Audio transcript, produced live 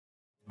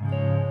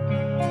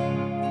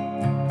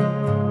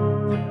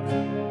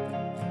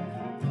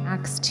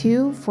Acts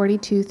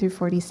 2:42 through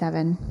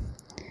 47.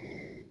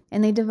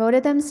 And they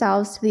devoted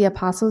themselves to the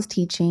apostles'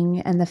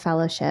 teaching and the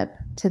fellowship,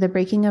 to the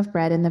breaking of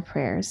bread and the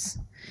prayers.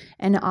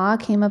 And awe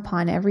came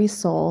upon every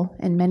soul,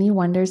 and many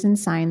wonders and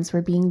signs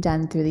were being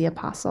done through the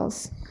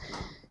apostles.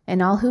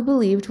 And all who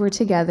believed were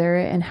together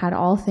and had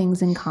all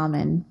things in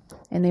common.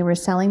 And they were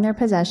selling their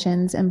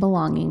possessions and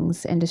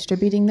belongings and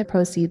distributing the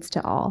proceeds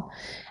to all,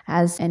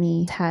 as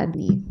any had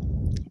need.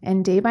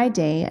 And day by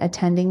day,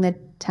 attending the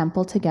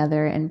temple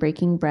together and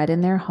breaking bread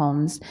in their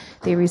homes,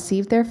 they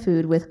received their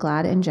food with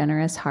glad and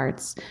generous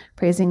hearts,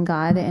 praising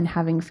God and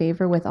having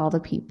favor with all the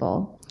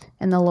people.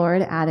 And the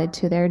Lord added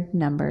to their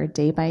number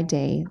day by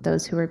day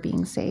those who were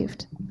being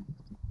saved.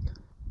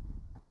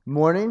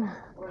 Morning.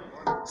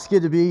 It's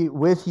good to be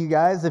with you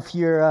guys. If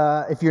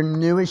you're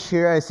newish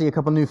here, I see a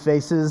couple new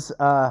faces.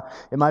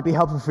 It might be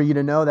helpful for you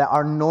to know that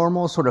our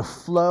normal sort of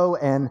flow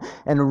and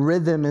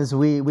rhythm is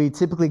we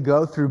typically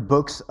go through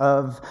books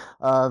of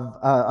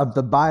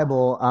the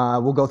Bible.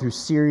 We'll go through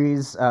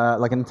series,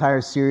 like an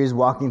entire series,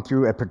 walking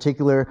through a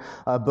particular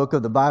book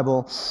of the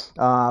Bible.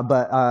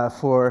 But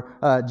for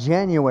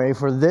January,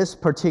 for this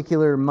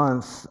particular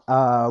month,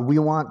 we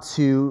want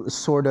to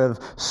sort of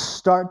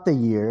start the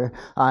year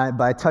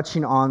by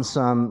touching on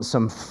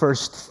some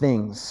first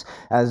things,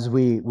 as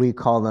we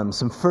call them.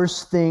 Some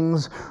first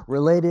things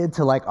related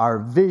to like our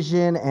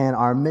vision and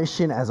our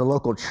mission as a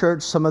local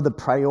church, some of the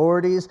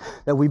priorities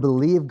that we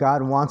believe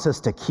God wants us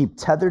to keep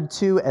tethered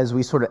to as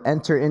we sort of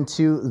enter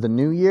into the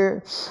new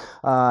year.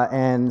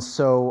 And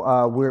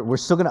so we're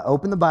still going to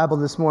open the Bible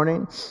this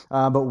morning,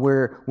 but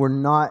we're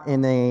not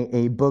in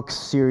a book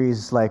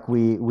series like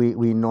we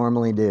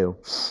normally do.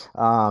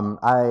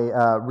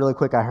 Really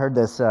quick, I heard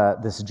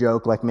this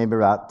joke like maybe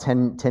about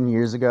 10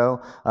 years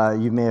ago.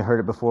 You may have heard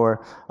it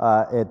before.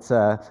 It's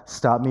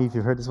stop me if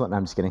you've heard this one. No,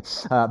 I'm just kidding.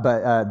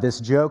 But this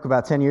joke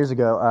about 10 years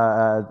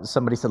ago,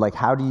 somebody said like,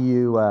 how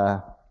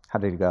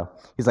did it go?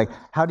 He's like,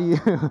 how do you?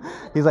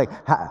 He's like,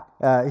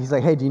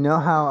 hey, do you know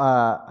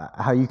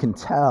how you can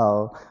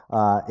tell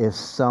if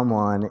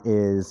someone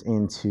is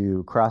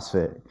into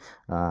CrossFit?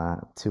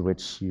 To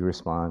which you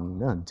respond,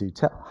 no, do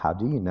tell. How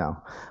do you know?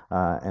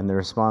 And the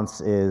response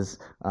is,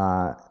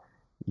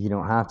 you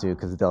don't have to,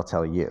 because they'll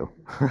tell you,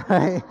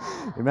 right?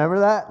 Remember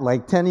that?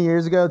 Like 12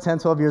 years ago,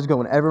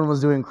 when everyone was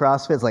doing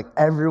CrossFit, it's like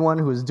everyone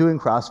who was doing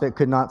CrossFit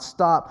could not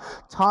stop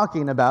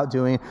talking about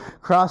doing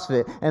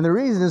CrossFit. And the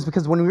reason is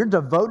because when we're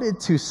devoted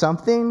to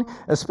something,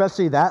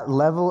 especially that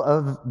level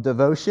of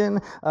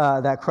devotion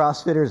that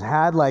CrossFitters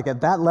had, like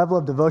at that level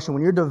of devotion,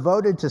 when you're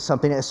devoted to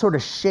something, it sort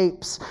of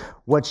shapes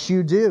what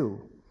you do.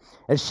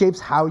 It shapes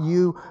how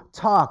you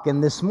talk.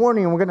 And this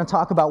morning, we're going to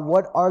talk about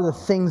what are the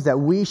things that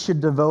we should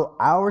devote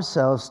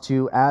ourselves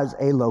to as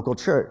a local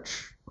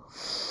church.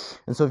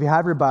 And so if you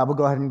have your Bible,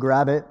 go ahead and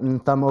grab it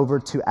and thumb over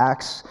to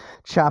Acts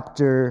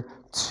chapter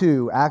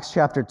 2. Acts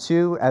chapter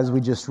 2, as we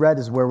just read,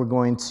 is where we're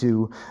going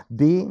to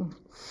be.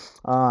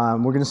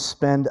 We're going to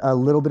spend a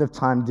little bit of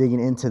time digging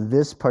into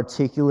this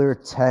particular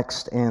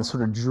text and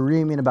sort of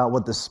dreaming about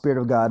what the Spirit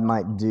of God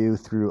might do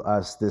through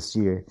us this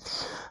year.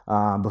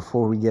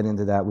 Before we get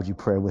into that, would you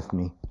pray with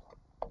me?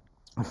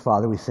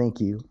 Father, we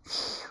thank you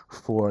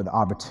for the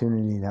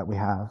opportunity that we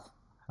have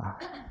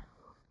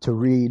to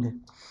read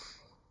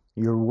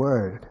your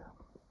word,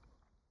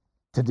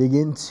 to dig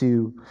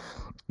into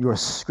your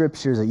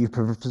scriptures that you've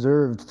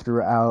preserved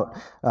throughout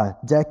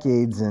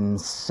decades and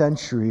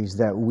centuries,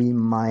 that we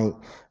might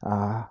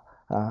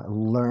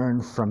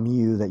learn from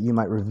you, that you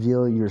might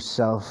reveal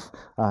yourself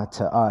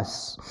to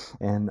us.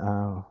 And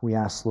we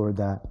ask, Lord,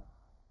 that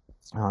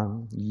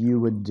you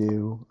would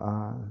do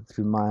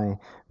through my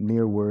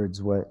mere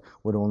words what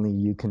only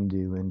you can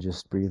do, and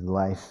just breathe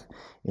life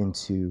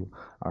into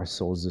our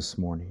souls this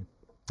morning.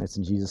 It's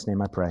in Jesus'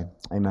 name I pray.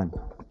 Amen.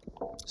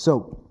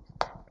 So,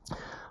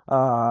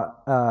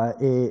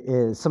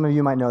 some of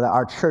you might know that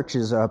our church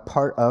is a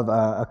part of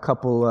a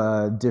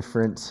couple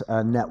different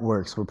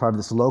networks. We're part of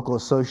this local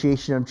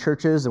association of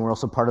churches, and we're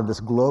also part of this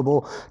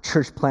global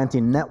church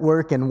planting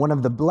network. And one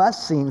of the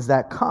blessings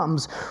that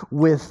comes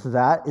with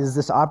that is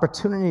this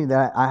opportunity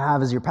that I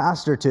have as your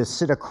pastor to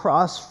sit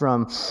across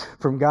from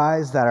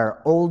guys that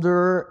are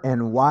older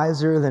and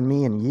wiser than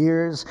me in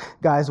years,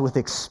 guys with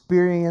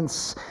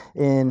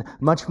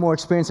much more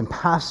experience in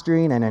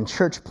pastoring and in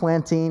church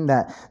planting,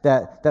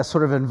 that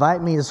sort of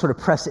invite me to sort of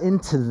press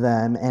into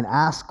them and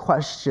ask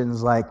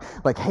questions like,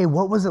 hey,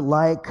 what was it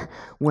like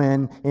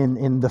when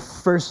in the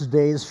first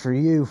days for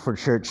you for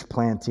church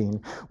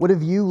planting? What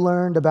have you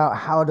learned about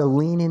how to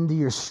lean into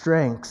your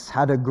strengths,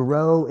 how to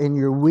grow in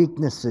your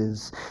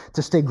weaknesses,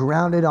 to stay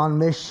grounded on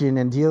mission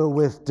and deal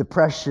with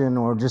depression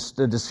or just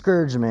a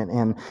discouragement?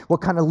 And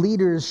what kind of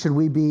leaders should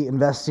we be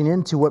investing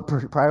into? What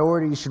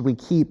priorities should we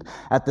keep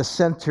at the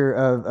center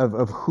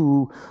of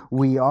who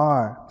we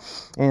are?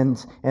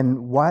 And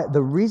why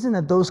the reason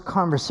that those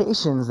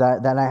conversations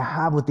that I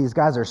have with these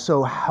guys are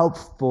so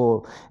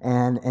helpful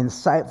and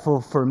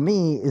insightful for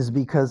me is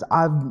because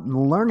I'm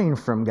learning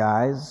from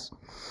guys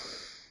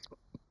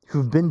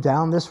who've been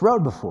down this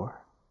road before.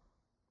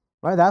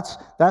 Right?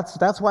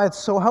 That's why it's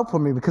so helpful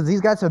for me, because these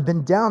guys have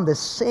been down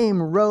this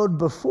same road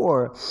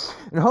before.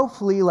 And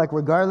hopefully, like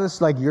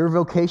regardless like your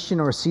vocation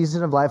or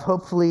season of life,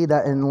 hopefully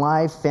that in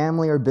life,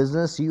 family, or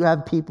business, you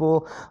have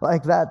people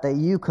like that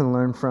you can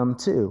learn from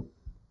too.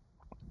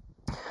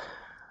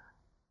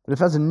 But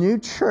if as a new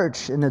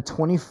church in the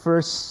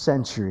 21st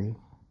century,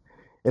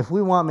 if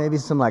we want maybe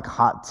some like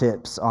hot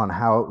tips on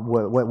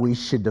what we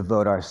should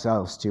devote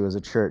ourselves to as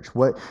a church,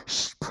 what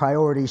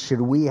priorities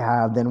should we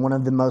have, then one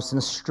of the most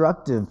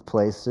instructive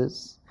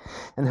places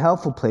and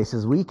helpful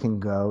places we can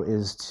go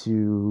is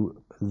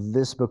to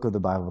this book of the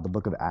Bible, the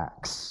book of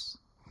Acts,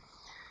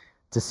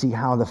 to see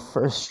how the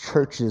first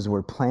churches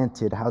were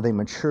planted, how they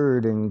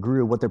matured and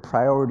grew, what their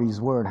priorities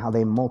were, and how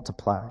they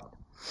multiplied.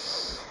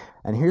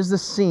 And here's the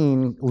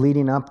scene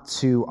leading up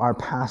to our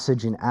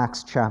passage in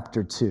Acts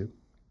chapter 2.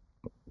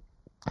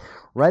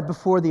 Right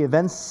before the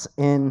events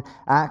in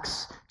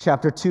Acts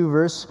chapter 2,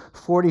 verse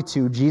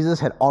 42, Jesus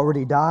had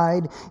already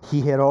died,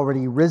 he had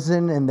already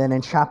risen, and then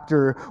in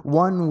chapter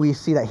 1, we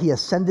see that he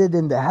ascended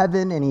into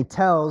heaven, and he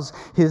tells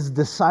his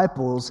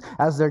disciples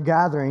as they're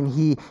gathering,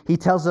 he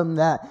tells them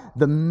that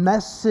the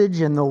message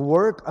and the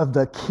work of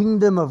the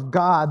kingdom of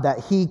God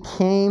that he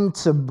came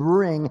to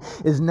bring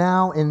is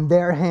now in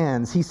their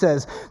hands. He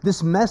says,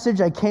 this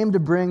message I came to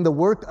bring, the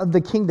work of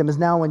the kingdom, is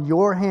now in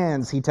your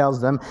hands, he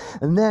tells them.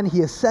 And then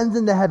he ascends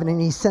into heaven,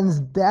 and he sends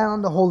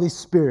down the Holy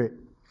Spirit.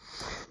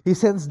 He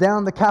sends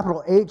down the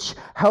capital H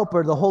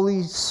helper, the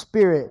Holy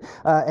Spirit,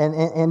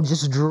 and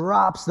just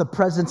drops the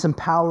presence and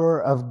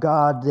power of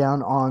God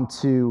down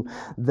onto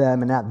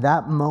them. And at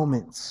that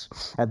moment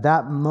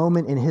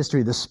in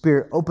history, the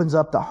Spirit opens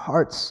up the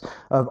hearts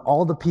of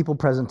all the people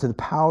present to the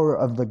power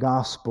of the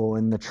gospel,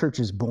 and the church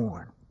is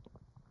born.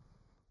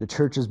 The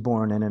church is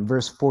born. And in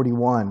verse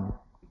 41,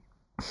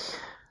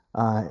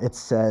 it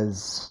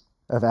says,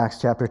 of Acts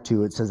chapter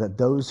 2, it says that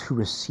those who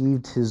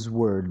received his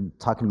word,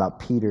 talking about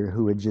Peter,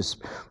 who had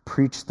just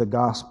preached the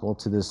gospel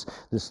to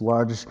this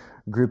large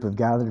group of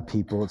gathered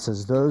people, it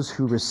says those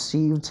who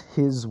received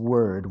his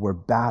word were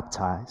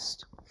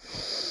baptized.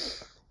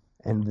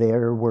 And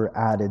there were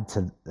added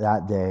to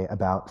that day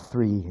about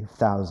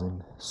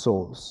 3,000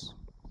 souls.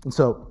 And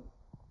so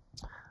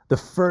the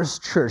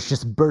first church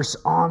just bursts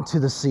onto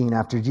the scene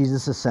after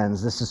Jesus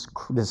ascends.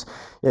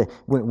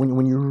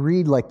 When you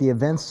read like the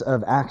events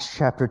of Acts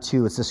chapter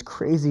 2, it's this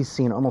crazy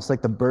scene, almost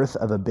like the birth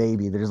of a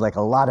baby. There's like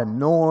a lot of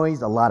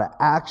noise, a lot of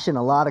action,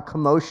 a lot of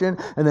commotion,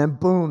 and then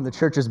boom, the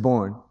church is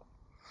born.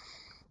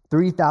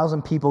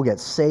 3,000 people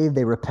get saved,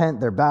 they repent,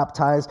 they're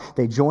baptized,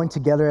 they join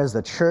together as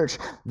the church.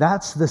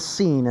 That's the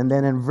scene. And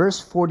then in verse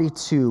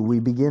 42, we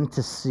begin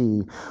to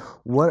see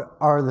what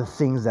are the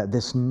things that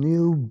this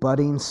new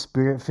budding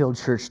spirit-filled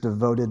church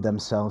devoted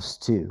themselves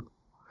to.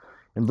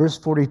 In verse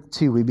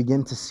 42, we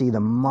begin to see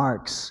the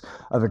marks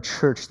of a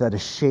church that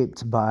is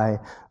shaped by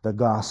the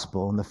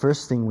gospel. And the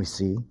first thing we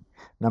see,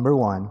 number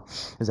one,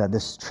 is that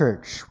this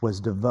church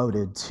was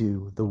devoted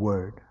to the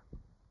word.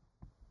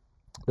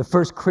 The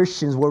first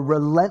Christians were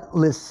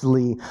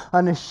relentlessly,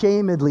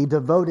 unashamedly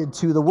devoted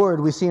to the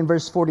word. We see in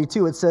verse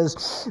 42, it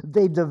says,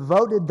 they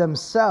devoted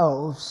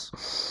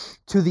themselves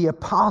to the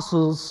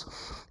apostles'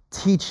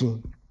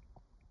 teaching.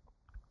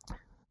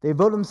 They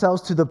devoted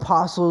themselves to the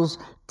apostles'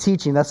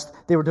 teaching.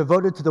 They were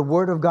devoted to the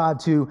word of God,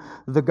 to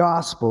the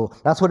gospel.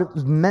 That's what it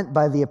was meant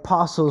by the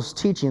apostles'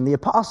 teaching. The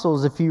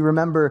apostles, if you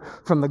remember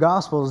from the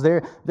gospels,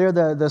 they're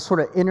the sort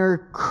of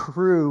inner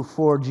crew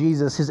for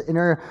Jesus, his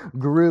inner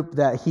group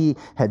that he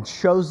had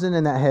chosen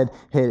and that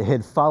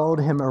had followed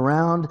him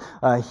around.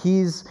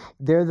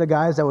 They're the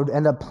guys that would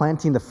end up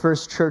planting the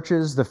first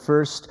churches, the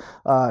first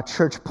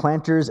church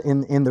planters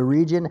in the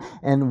region.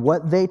 And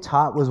what they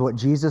taught was what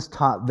Jesus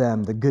taught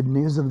them, the good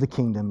news of the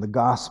kingdom, the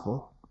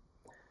gospel.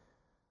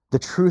 The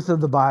truth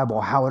of the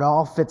Bible, how it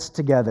all fits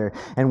together.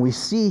 And we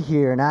see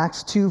here in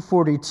Acts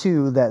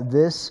 2:42 that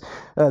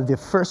the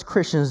first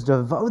Christians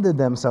devoted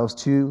themselves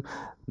to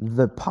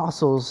the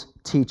apostles'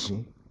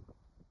 teaching.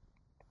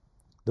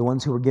 The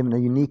ones who were given a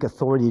unique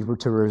authority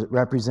to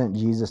represent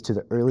Jesus to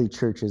the early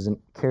churches and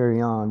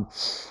carry on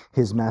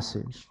his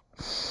message.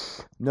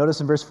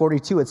 Notice in verse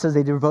 42, it says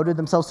they devoted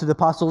themselves to the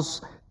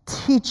apostles'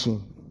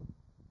 teaching.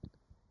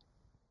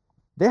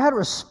 They had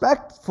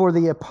respect for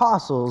the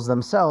apostles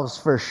themselves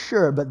for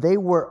sure, but they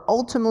weren't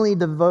ultimately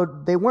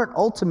devoted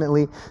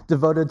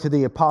to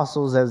the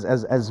apostles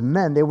as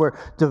men. They were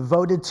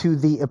devoted to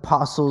the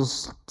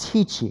apostles'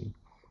 teaching.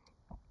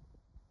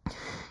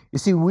 You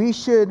see, we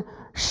should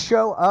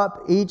show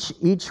up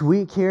each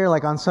week here,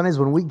 like on Sundays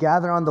when we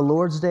gather on the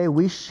Lord's Day,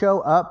 we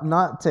show up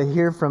not to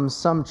hear from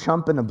some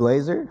chump in a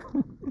blazer,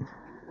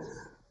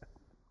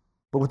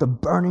 but with a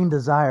burning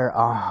desire,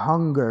 a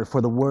hunger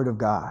for the Word of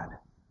God.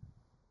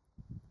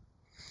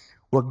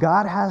 What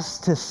God has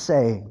to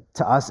say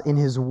to us in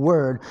his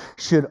word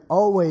should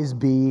always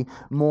be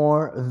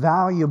more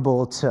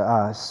valuable to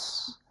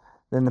us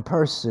than the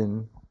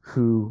person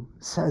who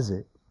says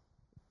it.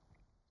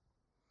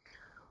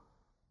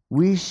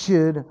 We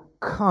should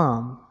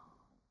come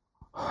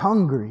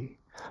hungry,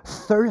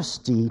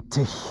 thirsty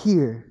to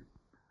hear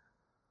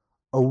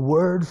a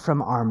word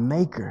from our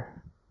Maker,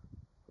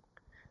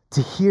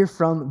 to hear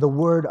from the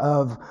Word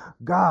of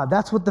God.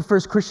 That's what the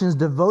first Christians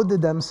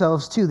devoted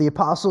themselves to, the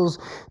apostles'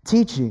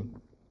 teaching.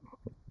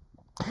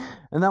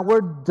 And that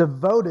word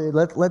devoted,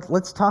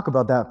 let's talk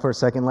about that for a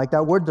second. Like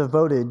that word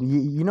devoted,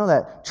 you know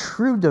that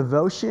true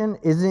devotion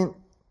isn't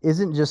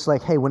just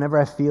like, hey, whenever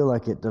I feel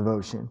like it,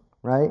 devotion,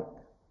 right?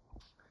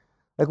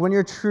 Like when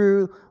you're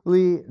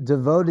truly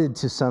devoted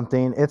to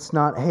something, it's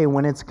not, hey,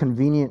 when it's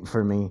convenient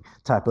for me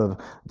type of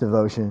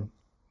devotion.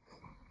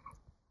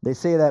 They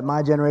say that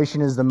my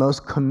generation is the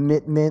most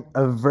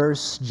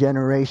commitment-averse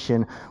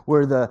generation.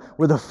 We're the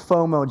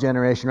FOMO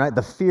generation, right?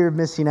 The fear of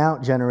missing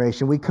out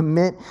generation. We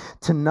commit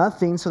to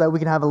nothing so that we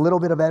can have a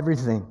little bit of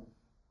everything.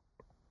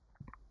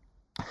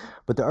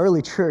 But the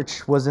early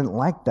church wasn't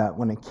like that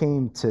when it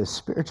came to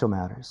spiritual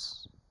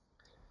matters.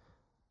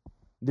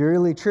 The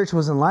early church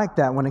wasn't like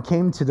that when it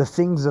came to the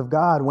things of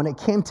God. When it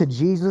came to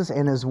Jesus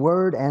and His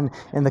Word and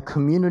the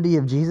community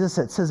of Jesus,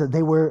 it says that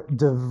they were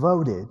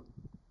devoted.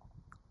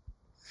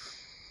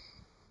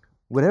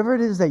 Whatever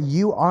it is that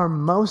you are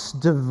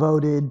most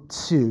devoted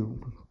to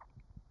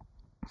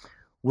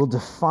will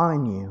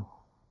define you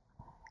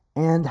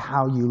and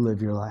how you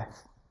live your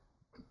life.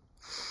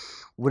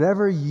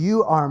 Whatever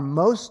you are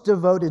most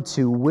devoted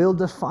to will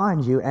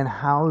define you and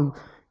how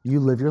you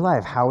live your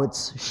life, how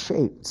it's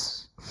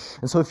shaped.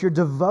 And so if you're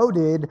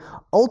devoted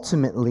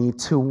ultimately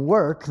to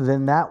work,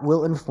 then that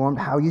will inform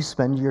how you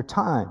spend your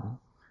time,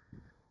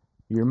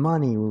 your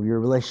money,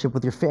 your relationship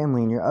with your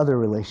family, and your other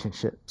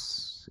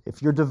relationships. If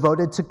you're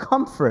devoted to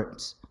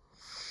comfort,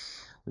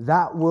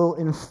 that will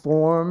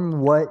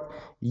inform what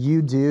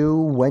you do,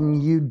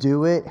 when you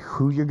do it,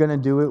 who you're going to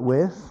do it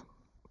with.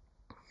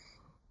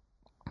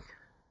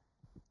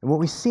 And what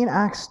we see in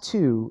Acts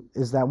 2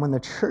 is that when the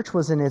church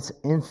was in its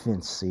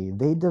infancy,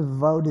 they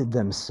devoted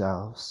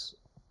themselves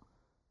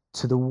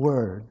to the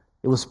Word.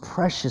 It was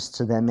precious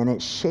to them and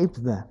it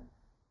shaped them.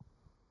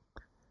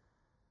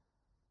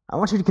 I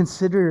want you to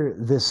consider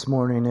this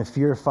morning, if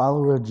you're a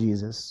follower of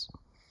Jesus,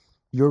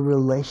 your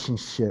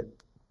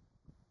relationship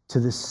to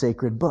this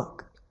sacred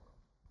book.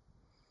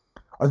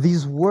 Are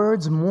these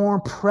words more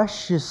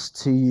precious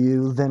to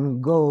you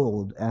than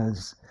gold,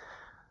 as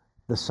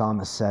the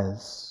psalmist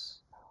says?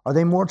 Are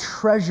they more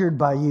treasured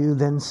by you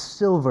than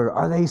silver?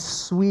 Are they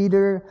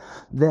sweeter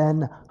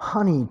than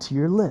honey to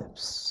your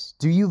lips?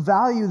 Do you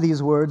value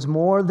these words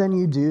more than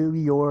you do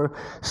your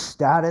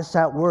status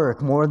at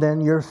work, more than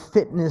your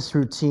fitness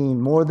routine,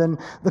 more than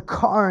the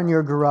car in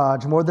your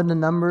garage, more than the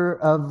number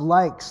of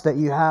likes that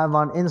you have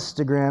on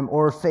Instagram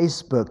or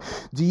Facebook?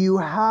 Do you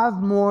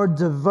have more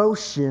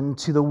devotion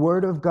to the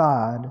Word of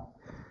God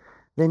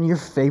than your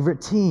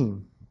favorite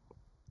team?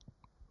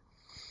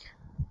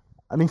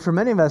 I mean, for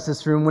many of us in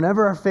this room,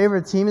 whenever our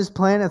favorite team is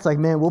playing, it's like,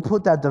 man, we'll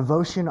put that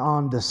devotion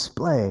on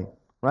display,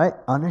 right?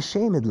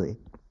 Unashamedly.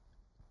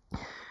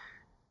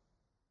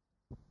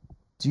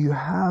 Do you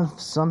have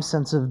some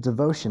sense of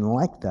devotion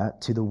like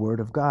that to the Word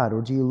of God?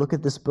 Or do you look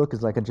at this book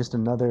as like just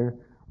another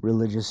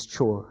religious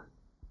chore?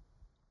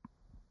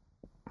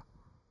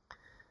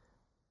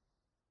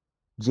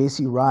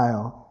 J.C.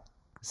 Ryle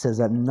says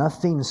that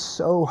nothing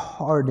so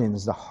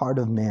hardens the heart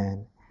of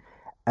man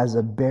as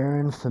a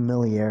barren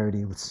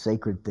familiarity with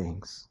sacred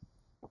things.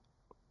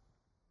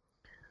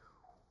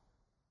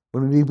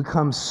 When we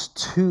become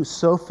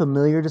so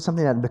familiar to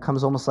something that it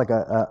becomes almost like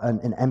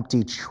an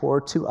empty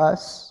chore to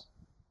us,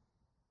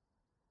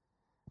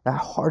 that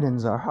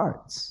hardens our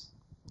hearts.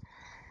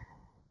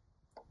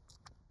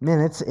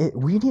 Man,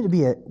 we need to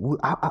be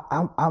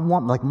I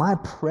want, like, my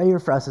prayer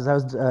for us as I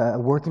was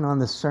working on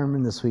this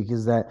sermon this week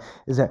is that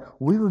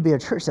we would be a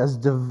church that's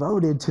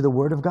devoted to the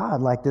Word of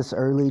God like this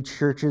early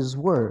churches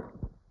were.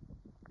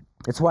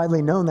 It's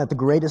widely known that the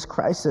greatest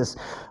crisis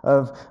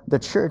of the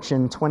church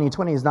in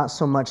 2020 is not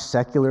so much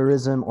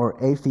secularism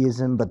or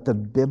atheism, but the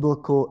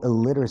biblical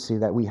illiteracy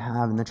that we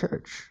have in the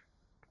church.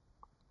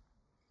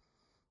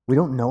 We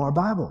don't know our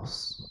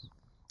Bibles.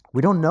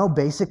 We don't know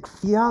basic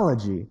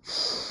theology.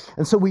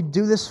 And so we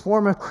do this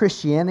form of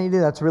Christianity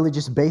that's really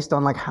just based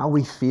on like how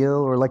we feel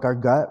or like our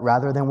gut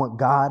rather than what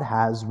God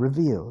has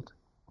revealed.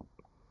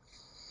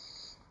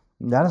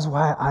 And that is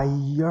why I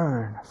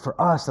yearn for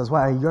us. That's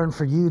why I yearn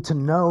for you to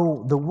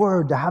know the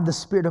Word, to have the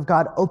Spirit of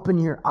God open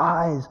your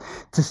eyes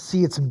to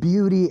see its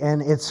beauty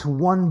and its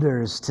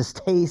wonders, to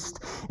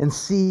taste and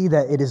see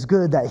that it is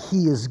good, that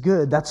He is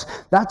good. That's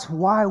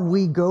why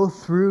we go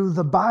through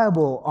the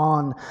Bible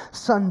on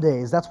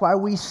Sundays. That's why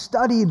we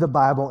study the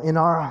Bible in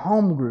our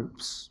home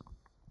groups.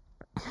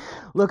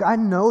 Look, I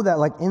know that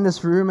like in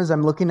this room, as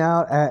I'm looking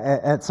out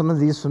at some of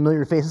these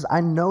familiar faces, I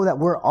know that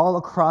we're all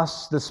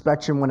across the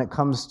spectrum when it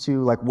comes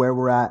to like where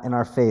we're at in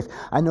our faith.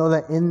 I know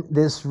that in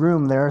this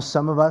room, there are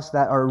some of us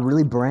that are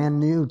really brand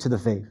new to the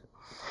faith.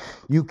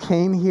 You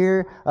came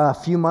here a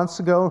few months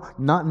ago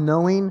not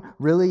knowing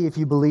really if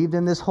you believed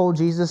in this whole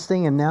Jesus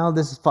thing, and now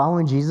this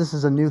following Jesus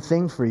is a new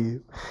thing for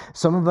you.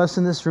 Some of us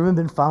in this room have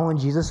been following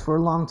Jesus for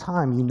a long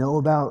time. You know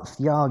about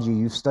theology.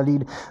 You've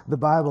studied the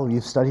Bible.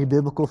 You've studied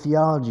biblical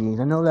theology.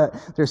 I know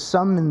that there's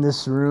some in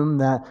this room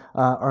that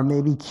are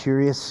maybe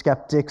curious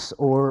skeptics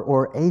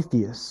or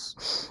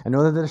atheists. I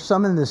know that there's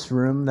some in this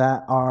room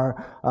that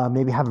are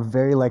maybe have a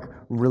very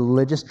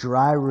religious,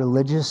 dry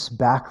religious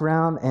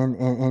background,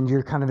 and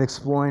you're kind of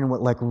exploring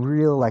what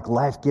real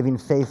life-giving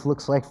faith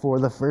looks like for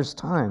the first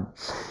time.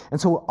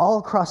 And so all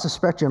across the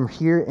spectrum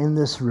here in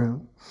this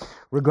room,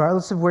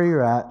 regardless of where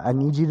you're at, I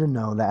need you to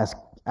know that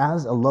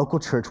as a local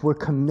church, we're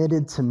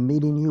committed to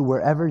meeting you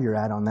wherever you're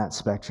at on that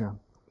spectrum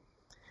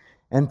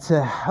and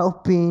to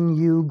helping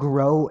you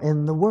grow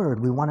in the Word.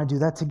 We want to do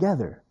that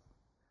together.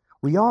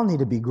 We all need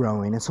to be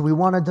growing. And so we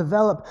want to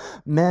develop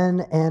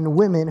men and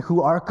women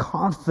who are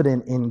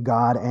confident in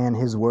God and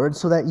His Word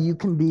so that you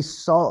can be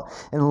salt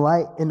and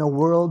light in a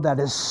world that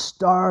is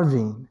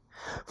starving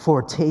for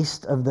a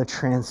taste of the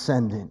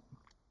transcendent.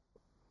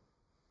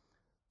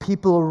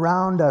 People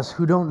around us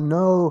who don't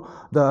know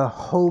the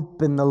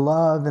hope and the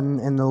love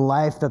and the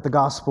life that the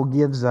gospel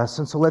gives us.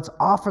 And so let's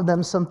offer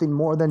them something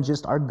more than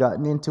just our gut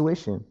and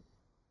intuition.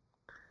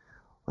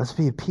 Let's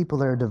be a people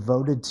that are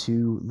devoted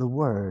to the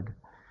Word.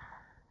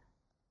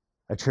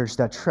 A church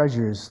that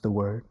treasures the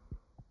Word.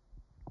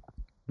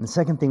 And the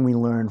second thing we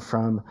learn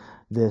from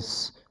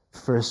this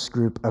first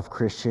group of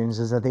Christians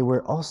is that they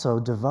were also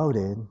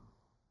devoted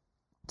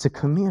to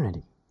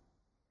community.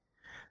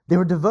 They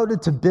were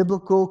devoted to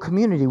biblical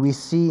community. We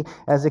see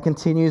as it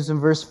continues in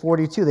verse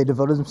 42, they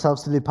devoted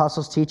themselves to the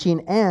apostles'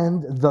 teaching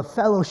and the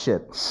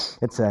fellowship,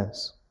 it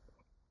says.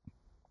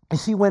 You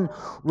see, when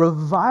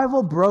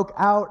revival broke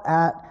out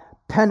at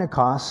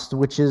Pentecost,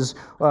 which is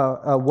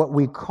what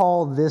we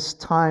call this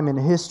time in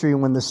history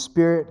when the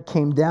Spirit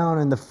came down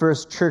and the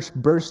first church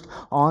burst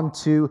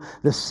onto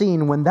the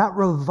scene. When that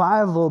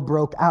revival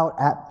broke out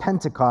at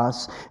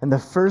Pentecost and the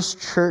first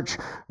church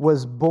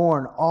was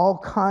born, all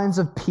kinds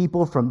of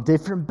people from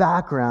different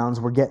backgrounds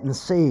were getting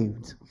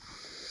saved.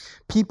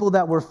 People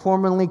that were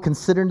formerly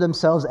considered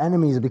themselves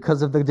enemies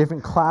because of the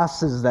different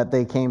classes that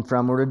they came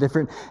from or the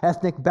different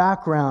ethnic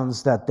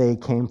backgrounds that they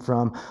came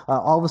from,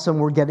 all of a sudden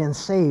were getting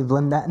saved.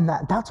 And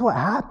that's what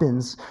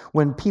happens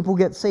when people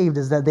get saved,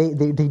 is that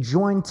they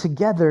join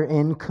together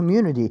in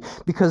community.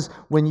 Because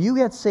when you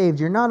get saved,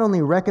 you're not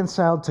only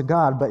reconciled to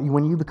God, but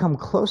when you become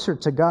closer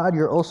to God,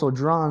 you're also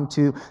drawn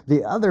to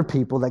the other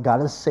people that God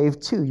has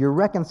saved too. You're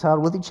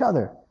reconciled with each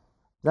other.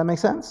 Does that make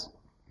sense?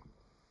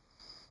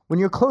 When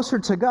you're closer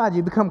to God,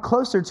 you become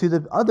closer to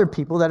the other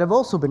people that have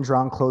also been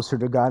drawn closer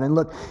to God. And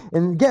look,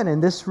 and again,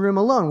 in this room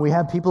alone, we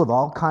have people of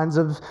all kinds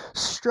of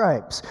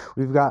stripes.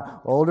 We've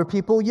got older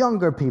people,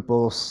 younger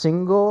people,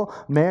 single,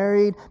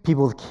 married,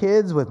 people with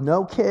kids, with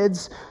no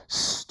kids,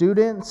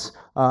 students,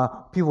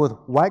 people with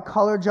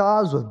white-collar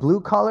jobs, with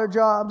blue-collar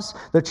jobs.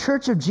 The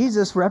Church of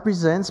Jesus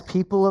represents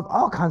people of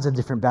all kinds of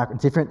different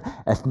backgrounds, different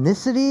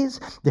ethnicities,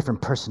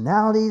 different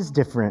personalities,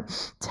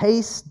 different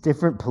tastes,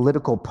 different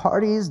political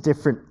parties,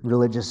 different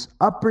religious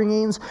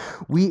upbringings.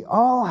 We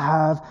all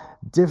have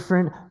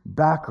different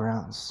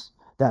backgrounds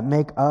that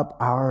make up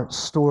our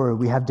story.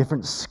 We have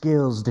different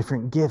skills,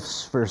 different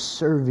gifts for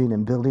serving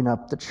and building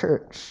up the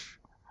church.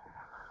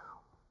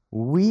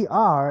 We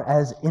are,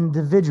 as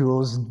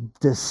individuals,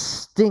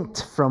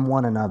 distinct from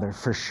one another,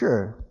 for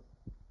sure.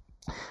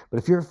 But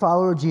if you're a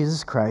follower of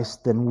Jesus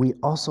Christ, then we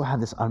also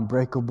have this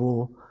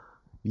unbreakable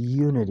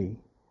unity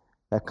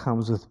that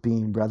comes with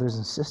being brothers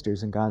and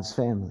sisters in God's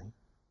family.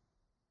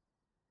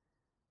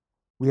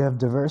 We have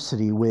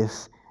diversity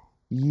with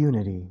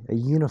unity, a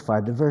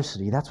unified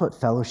diversity. That's what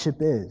fellowship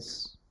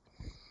is.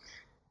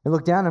 And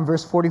look down in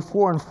verse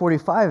 44 and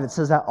 45, it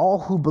says that all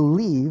who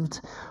believed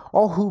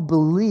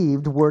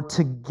were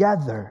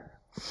together.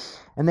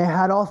 And they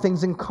had all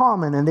things in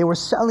common, and they were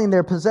selling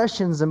their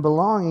possessions and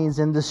belongings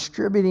and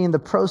distributing the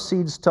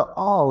proceeds to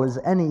all as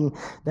any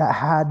that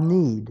had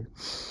need.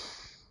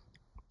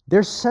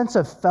 Their sense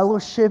of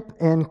fellowship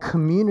and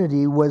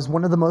community was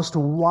one of the most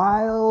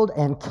wild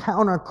and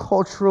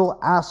countercultural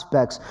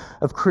aspects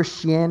of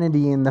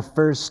Christianity in the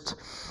first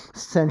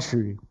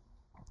century.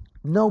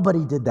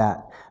 Nobody did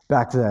that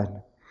back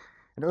then.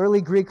 An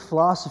early Greek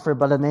philosopher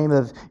by the name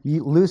of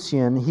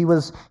Lucian, he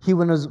was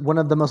one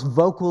of the most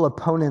vocal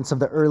opponents of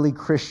the early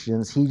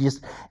Christians. He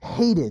just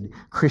hated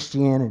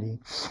Christianity.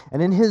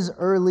 And in his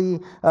early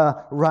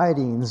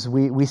writings,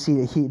 we see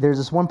that there's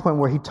this one point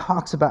where he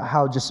talks about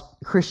how just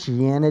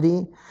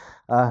Christianity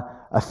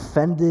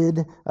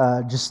offended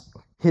just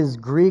his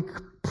Greek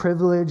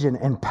privilege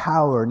and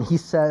power. And he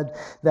said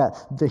that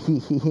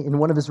he in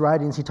one of his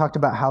writings, he talked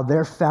about how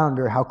their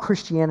founder, how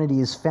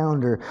Christianity's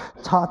founder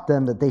taught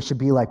them that they should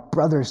be like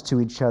brothers to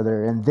each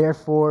other. And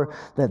therefore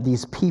that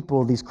these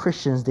people, these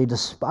Christians, they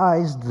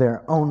despised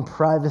their own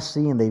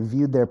privacy and they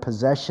viewed their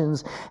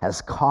possessions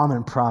as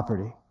common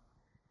property.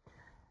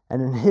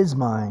 And in his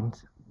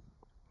mind,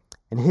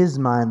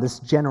 this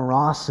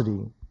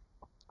generosity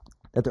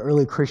that the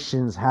early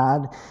Christians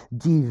had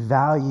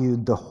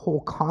devalued the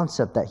whole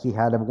concept that he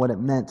had of what it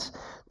meant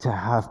to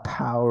have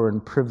power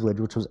and privilege,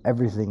 which was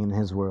everything in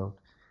his world.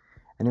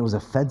 And it was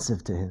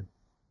offensive to him.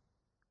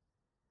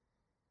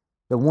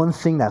 The one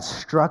thing that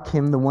struck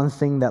him, the one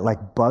thing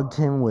that bugged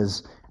him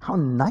was how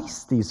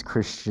nice these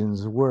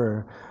Christians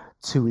were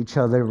to each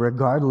other,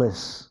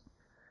 regardless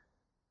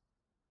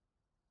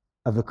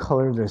of the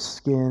color of their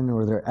skin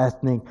or their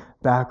ethnic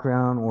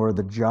background or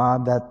the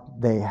job that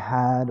they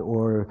had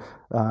or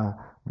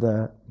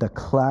the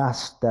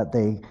class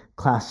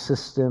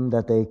system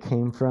that they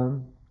came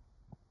from.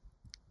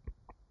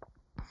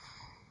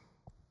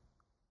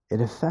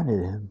 It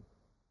offended him.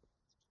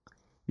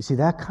 You see,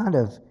 that kind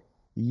of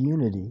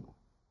unity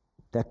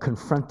that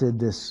confronted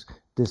this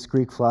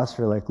Greek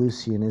philosopher like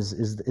Lucian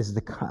is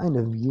the kind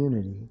of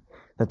unity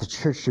that the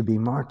church should be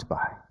marked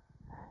by.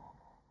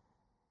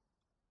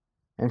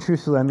 And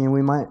truthfully,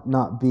 we might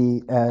not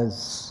be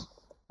as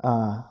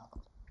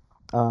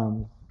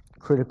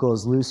critical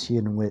as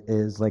Lucian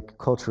is,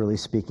 culturally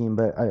speaking,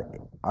 but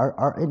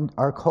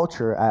our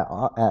culture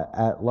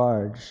at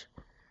large,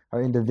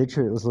 our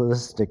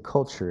individualistic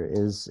culture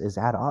is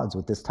at odds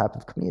with this type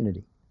of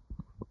community.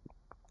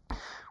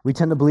 We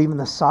tend to believe in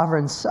the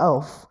sovereign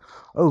self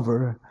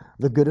over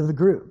the good of the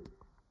group.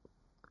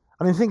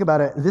 Think about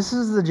it. This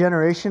is the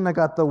generation that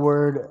got the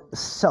word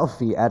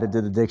selfie added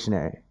to the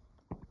dictionary.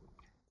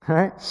 All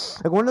right?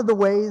 One of the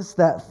ways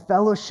that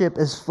fellowship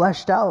is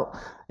fleshed out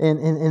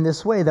in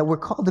this way, that we're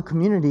called the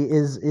community,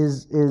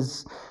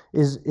 is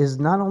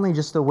not only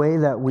just the way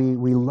that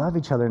we love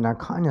each other and our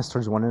kindness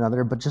towards one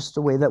another, but just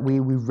the way that we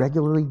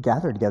regularly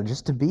gather together,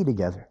 just to be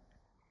together.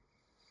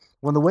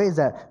 One of the ways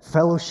that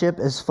fellowship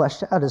is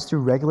fleshed out is through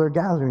regular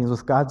gatherings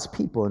with God's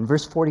people. In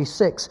verse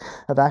 46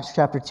 of Acts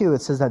chapter 2,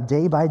 it says that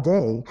day by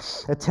day,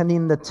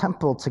 attending the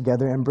temple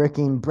together and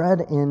breaking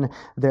bread in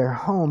their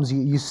homes,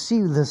 you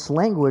see this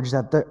language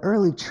that the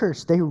early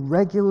church, they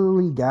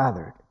regularly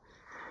gathered.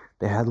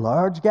 They had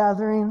large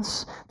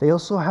gatherings. They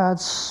also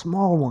had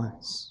small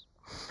ones.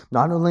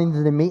 Not only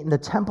did they meet in the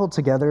temple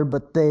together,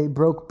 but they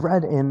broke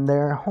bread in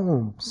their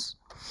homes.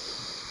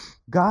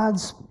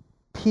 God's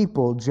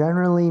people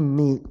generally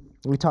meet.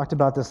 We talked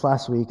about this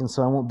last week, and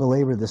so I won't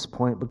belabor this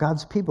point, but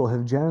God's people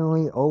have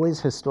generally always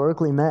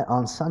historically met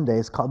on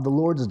Sundays called the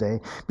Lord's Day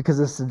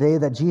because it's the day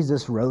that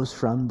Jesus rose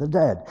from the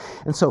dead.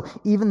 And so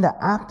even the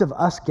act of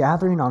us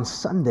gathering on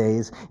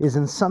Sundays is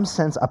in some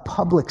sense a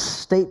public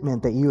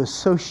statement that you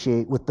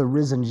associate with the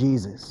risen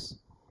Jesus.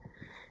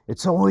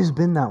 It's always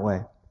been that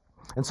way.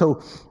 And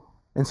so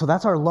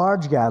that's our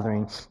large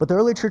gathering. But the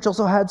early church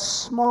also had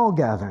small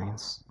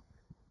gatherings.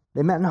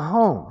 They met in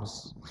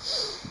homes.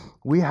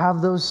 We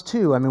have those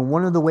too.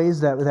 One of the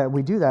ways that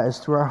we do that is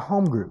through our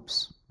home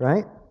groups,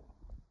 right?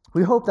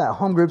 We hope that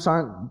home groups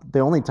aren't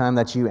the only time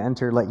that you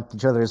enter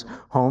each other's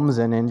homes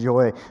and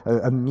enjoy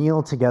a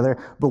meal together.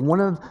 But one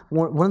of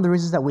the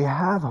reasons that we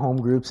have home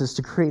groups is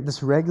to create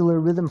this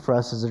regular rhythm for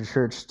us as a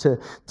church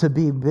to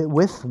be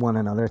with one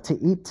another, to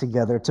eat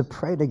together, to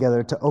pray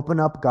together, to open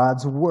up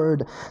God's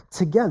word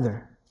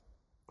together.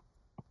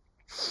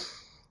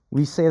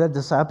 We say that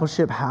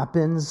discipleship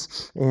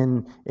happens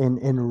in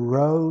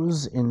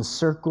rows, in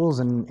circles,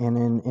 and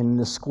in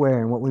the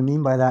square. And what we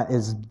mean by that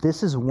is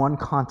this is one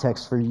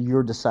context for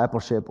your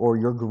discipleship or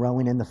your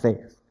growing in the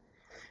faith,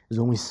 is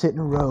when we sit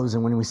in rows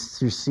and when we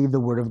receive the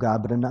word of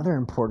God. But another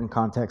important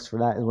context for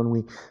that is when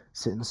we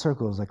sit in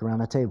circles, like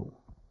around a table,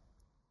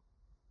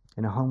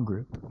 in a home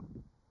group,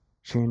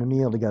 sharing a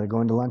meal together,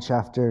 going to lunch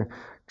after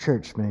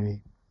church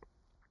maybe.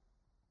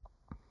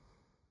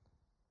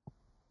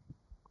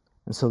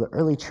 And so the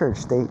early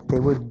church, they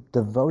were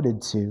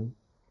devoted to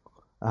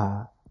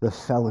the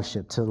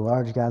fellowship, to the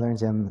large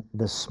gatherings and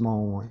the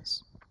small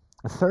ones.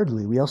 And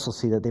thirdly, we also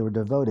see that they were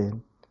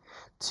devoted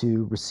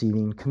to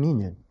receiving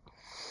communion.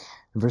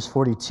 In verse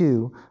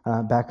 42,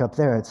 back up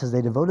there, it says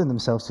they devoted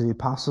themselves to the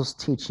apostles'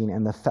 teaching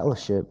and the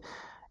fellowship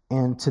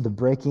and to the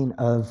breaking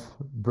of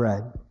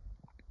bread.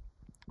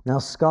 Now,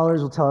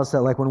 scholars will tell us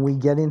that when we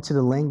get into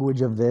the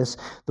language of this,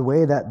 the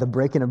way that the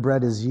breaking of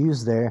bread is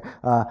used there,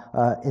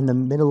 in the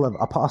middle of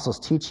apostles'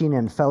 teaching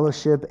and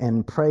fellowship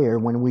and prayer,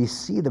 when we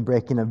see the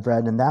breaking of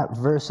bread, in that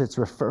verse it's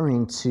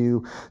referring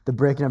to the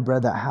breaking of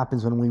bread that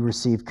happens when we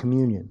receive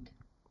communion.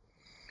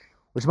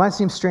 Which might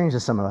seem strange to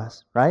some of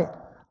us, right?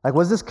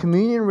 Was this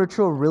communion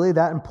ritual really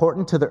that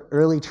important to the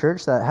early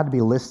church that it had to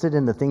be listed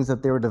in the things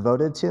that they were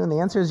devoted to? And the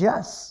answer is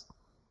yes.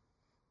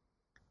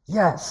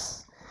 Yes.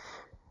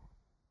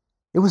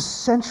 It was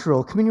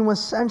central. Communion was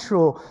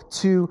central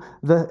to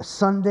the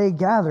Sunday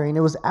gathering. It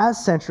was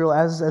as central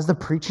as the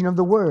preaching of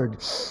the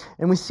word.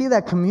 And we see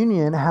that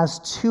communion has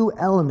two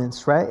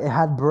elements, right? It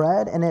had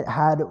bread and it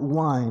had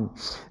wine.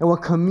 And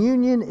what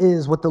communion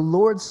is, what the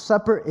Lord's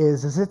Supper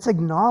is it's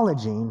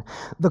acknowledging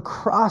the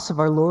cross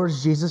of our Lord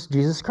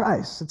Jesus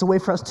Christ. It's a way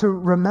for us to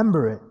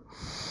remember it.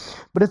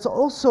 But it's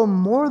also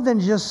more than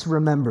just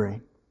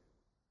remembering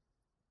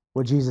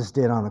what Jesus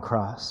did on the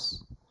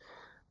cross.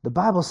 The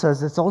Bible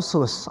says it's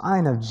also a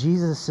sign of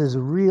Jesus'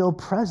 real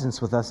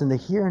presence with us in the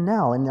here and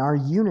now, and our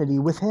unity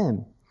with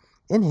Him,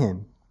 in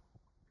Him.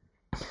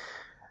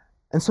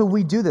 And so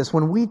we do this.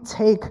 When we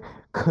take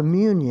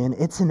communion,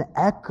 it's an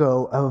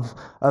echo of,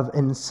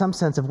 in some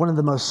sense, of one of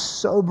the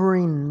most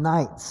sobering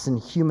nights in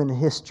human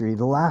history,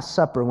 the Last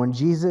Supper, when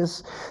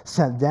Jesus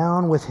sat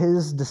down with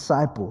his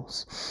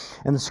disciples.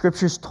 And the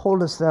scriptures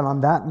told us that on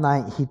that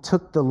night, he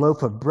took the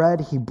loaf of bread,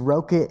 he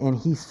broke it, and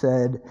he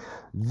said,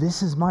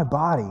 "This is my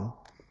body,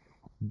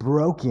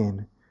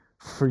 broken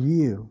for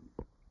you,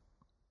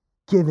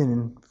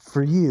 given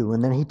for you."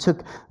 And then he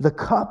took the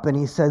cup and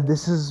he said,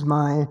 "This is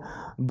my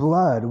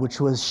blood, which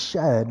was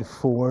shed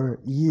for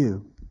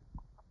you."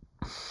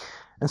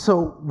 And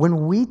so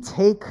when we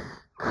take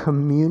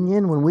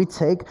communion, when we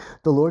take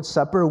the Lord's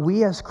Supper,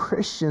 we as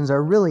Christians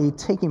are really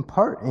taking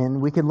part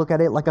in, we could look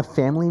at it like a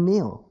family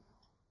meal.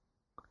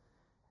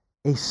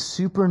 A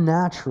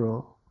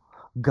supernatural,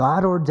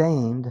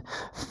 God-ordained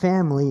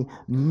family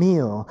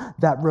meal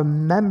that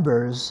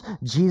remembers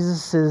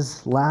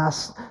Jesus'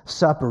 Last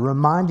Supper,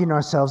 reminding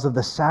ourselves of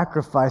the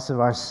sacrifice of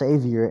our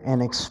Savior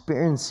and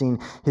experiencing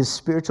his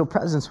spiritual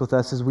presence with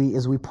us as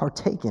we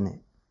partake in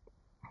it.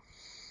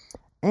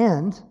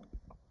 And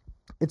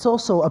it's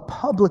also a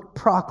public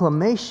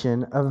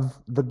proclamation of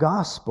the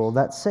gospel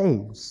that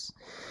saves.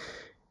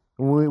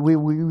 We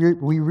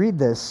read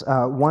this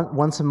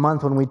once a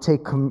month when we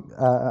take communion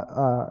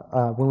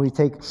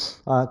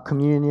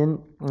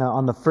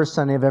on the first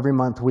Sunday of every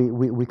month.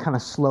 We kind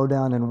of slow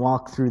down and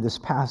walk through this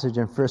passage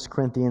in 1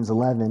 Corinthians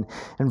 11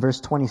 and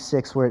verse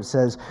 26, where it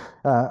says,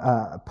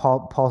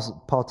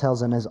 Paul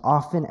tells them, "As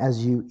often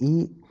as you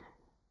eat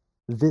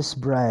this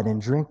bread and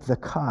drink the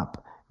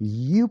cup,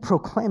 you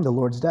proclaim the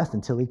Lord's death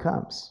until he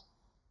comes."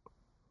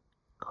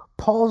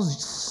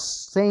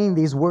 Paul's saying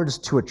these words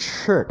to a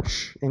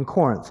church in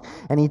Corinth,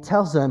 and he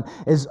tells them,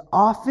 as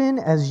often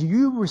as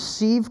you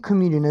receive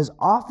communion, as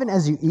often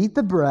as you eat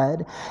the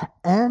bread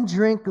and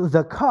drink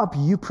the cup,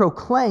 you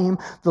proclaim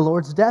the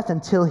Lord's death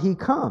until he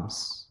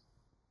comes.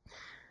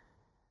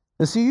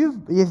 And so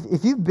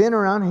if you've been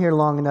around here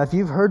long enough,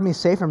 you've heard me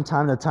say from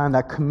time to time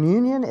that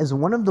communion is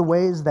one of the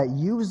ways that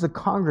you as the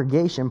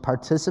congregation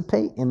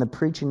participate in the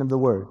preaching of the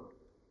word.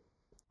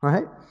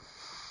 Right?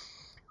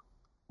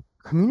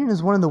 Communion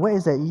is one of the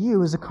ways that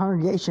you as a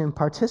congregation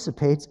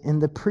participates in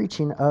the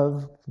preaching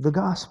of the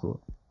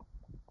gospel.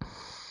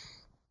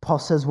 Paul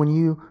says when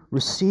you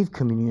receive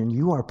communion,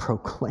 you are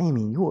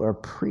proclaiming, you are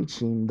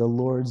preaching the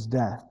Lord's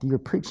death. You're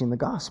preaching the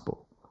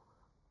gospel.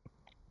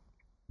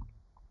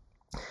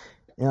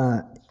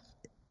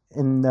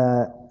 In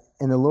the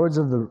Lords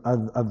of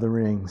the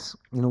Rings,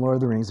 in the Lord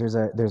of the Rings,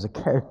 there's a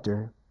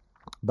character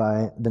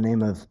by the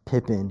name of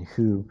Pippin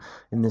who,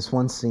 in this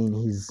one scene,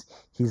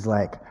 he's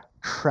like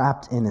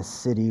trapped in a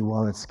city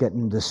while it's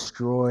getting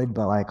destroyed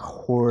by like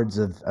hordes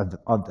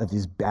of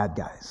these bad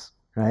guys,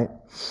 right?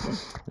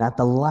 And at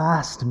the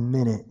last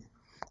minute,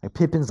 like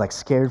Pippin's like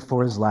scared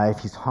for his life.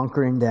 He's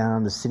hunkering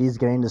down. The city's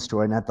getting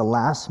destroyed. And at the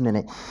last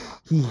minute,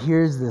 he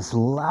hears this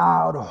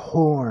loud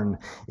horn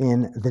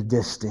in the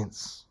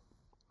distance.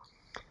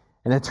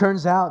 And it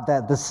turns out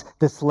that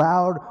this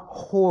loud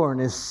horn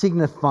is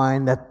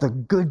signifying that the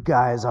good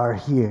guys are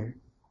here.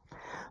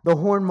 The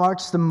horn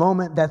marks the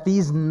moment that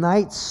these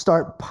knights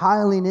start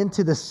piling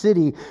into the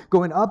city,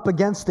 going up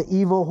against the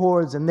evil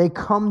hordes, and they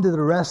come to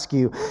the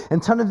rescue. And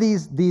a ton of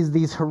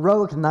these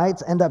heroic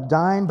knights end up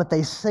dying, but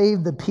they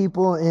save the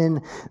people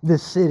in the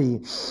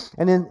city.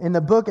 And in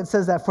the book, it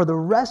says that for the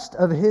rest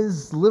of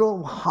his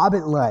little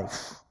hobbit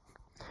life,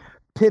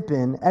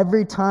 Pippin,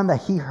 every time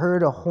that he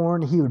heard a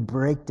horn, he would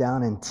break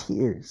down in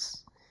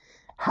tears.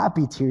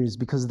 Happy tears,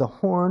 because the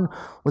horn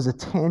was a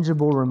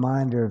tangible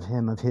reminder of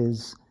him, of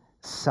his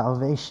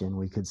salvation,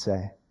 we could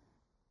say.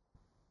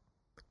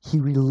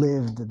 He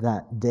relived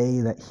that day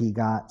that he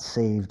got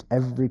saved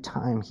every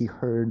time he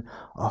heard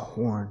a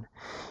horn.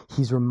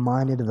 He's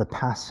reminded of the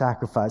past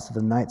sacrifice of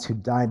the knights who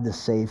died to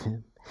save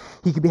him.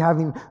 He could be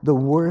having the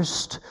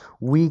worst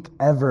week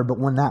ever, but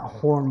when that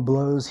horn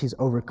blows, he's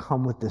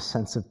overcome with this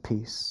sense of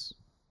peace.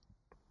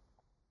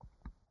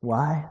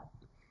 Why?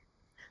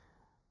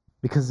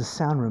 Because the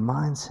sound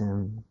reminds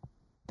him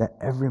that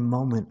every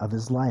moment of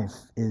his life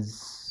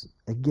is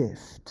a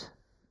gift.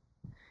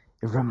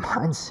 It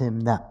reminds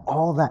him that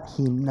all that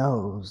he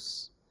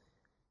knows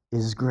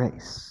is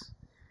grace.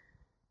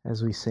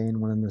 As we say in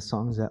one of the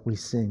songs that we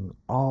sing,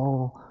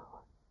 all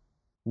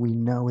we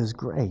know is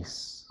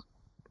grace.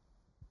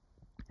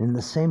 In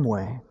the same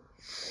way,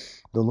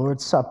 the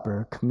Lord's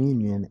Supper,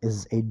 communion,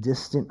 is a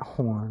distant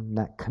horn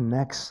that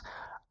connects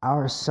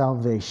our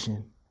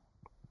salvation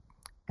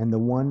and the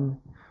one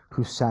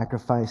who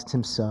sacrificed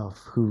himself,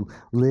 who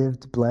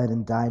lived, bled,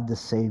 and died to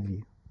save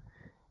you.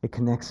 It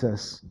connects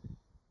us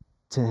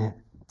to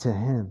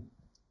him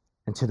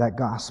and to that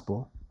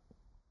gospel.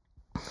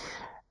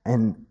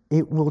 And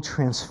it will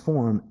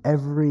transform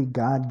every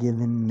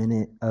God-given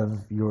minute of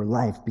your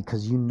life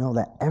because you know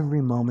that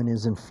every moment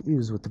is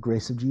infused with the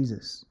grace of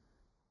Jesus.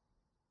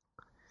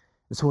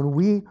 And so when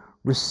we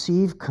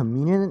receive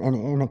communion, and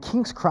in a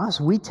King's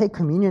Cross, we take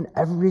communion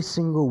every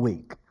single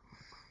week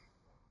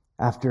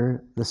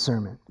after the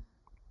sermon.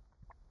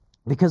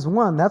 Because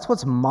one, that's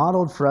what's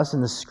modeled for us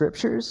in the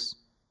scriptures.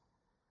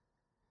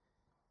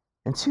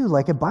 And two,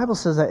 like the Bible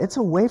says that it's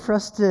a way for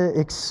us to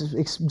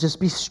just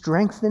be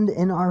strengthened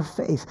in our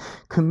faith.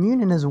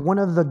 Communion is one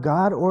of the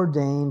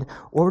God-ordained,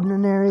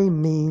 ordinary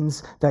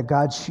means that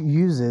God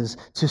uses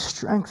to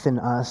strengthen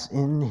us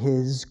in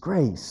His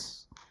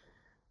grace.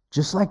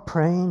 Just like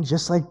praying,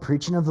 just like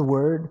preaching of the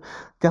Word,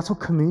 that's what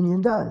communion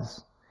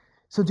does.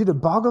 So, dude,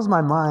 it boggles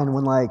my mind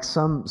when, like,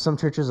 some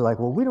churches are like,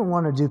 well, we don't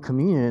want to do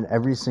communion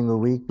every single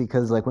week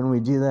because, like, when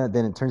we do that,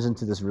 then it turns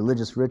into this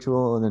religious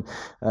ritual, and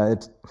then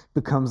it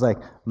becomes, like,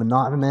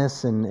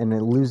 monotonous, and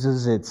it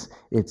loses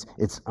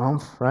its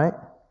oomph, right?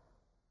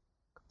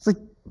 It's like,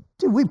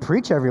 dude, we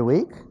preach every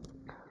week.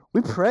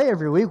 We pray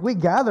every week. We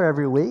gather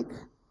every week.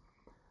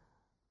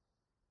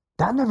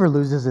 That never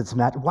loses its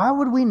match. Why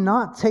would we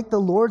not take the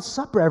Lord's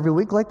Supper every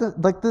week like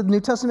the New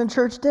Testament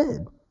church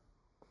did?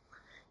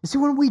 You see,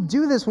 when we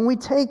do this, when we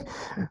take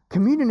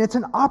communion, it's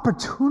an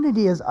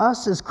opportunity as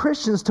us as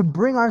Christians to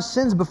bring our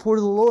sins before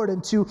the Lord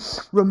and to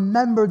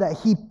remember that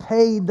He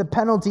paid the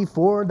penalty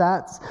for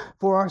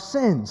our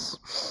sins.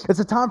 It's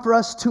a time for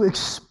us to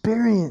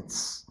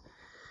experience,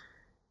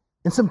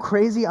 in some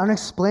crazy,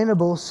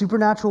 unexplainable,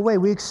 supernatural way,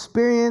 we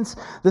experience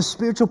the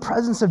spiritual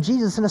presence of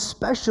Jesus in a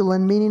special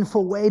and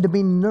meaningful way, to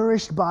be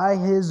nourished by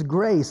His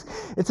grace.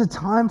 It's a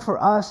time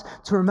for us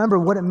to remember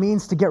what it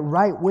means to get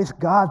right with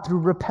God through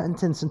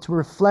repentance and to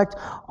reflect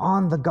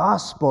on the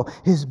gospel,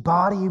 His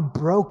body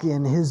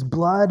broken, His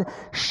blood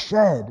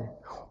shed.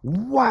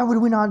 Why would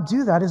we not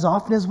do that as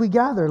often as we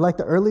gather, like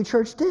the early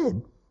church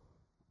did?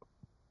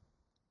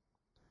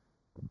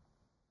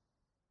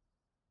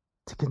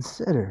 To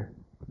consider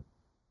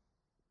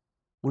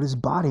what His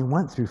body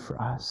went through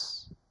for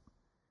us,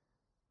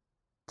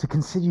 to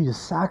consider the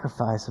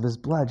sacrifice of His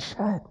blood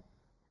shed.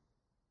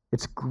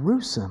 It's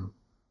gruesome.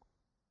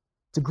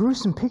 It's a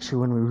gruesome picture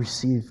when we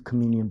receive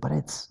communion, but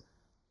it's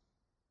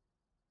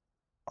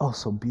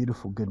also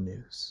beautiful good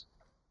news.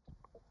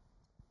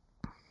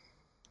 And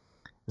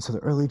so the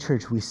early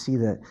church, we see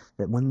that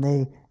when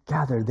they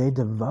gathered, they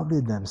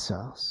devoted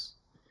themselves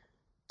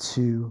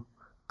to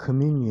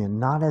communion,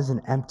 not as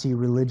an empty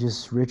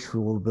religious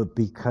ritual, but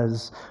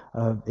because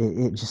of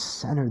it just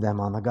centered them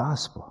on the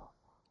gospel.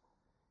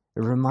 It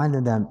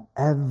reminded them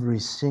every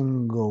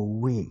single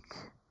week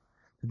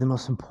that the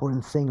most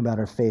important thing about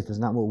our faith is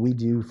not what we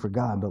do for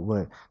God, but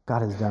what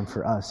God has done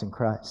for us in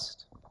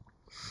Christ.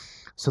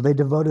 So they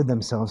devoted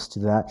themselves to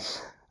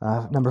that.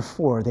 Number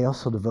 4, they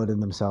also devoted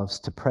themselves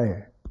to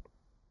prayer.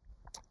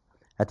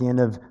 At the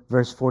end of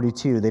verse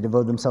 42, they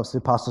devoted themselves to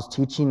the apostles'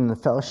 teaching and the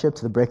fellowship,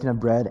 to the breaking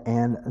of bread,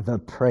 and the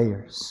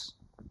prayers.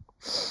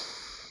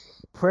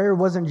 Prayer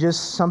wasn't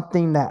just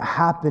something that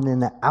happened in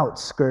the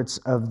outskirts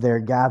of their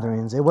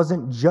gatherings. It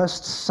wasn't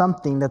just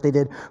something that they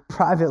did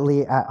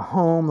privately at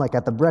home, like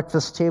at the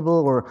breakfast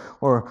table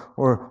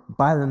or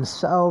by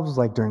themselves,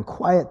 like during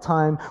quiet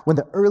time. When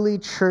the early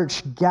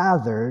church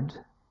gathered,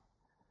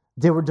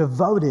 they were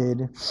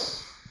devoted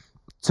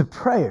to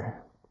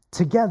prayer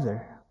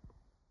together.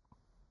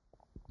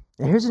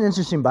 Now, here's an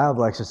interesting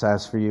Bible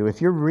exercise for you.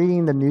 If you're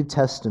reading the New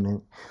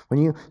Testament,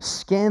 when you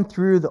scan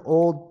through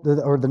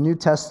the New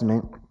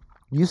Testament,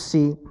 you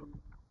see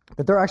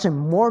that there are actually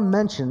more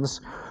mentions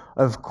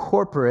of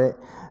corporate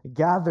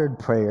gathered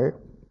prayer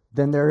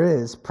than there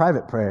is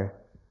private prayer.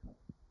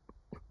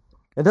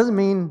 It doesn't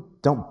mean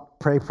don't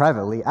pray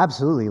privately.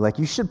 Absolutely. Like,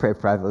 you should pray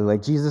privately.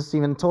 Like, Jesus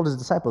even told His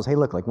disciples, hey,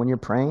 look, like when you're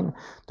praying,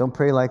 don't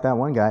pray like that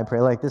one guy,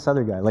 pray like this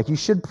other guy. Like, you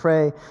should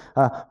pray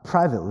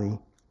privately.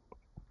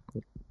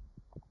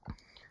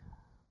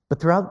 But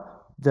throughout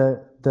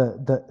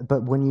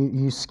but when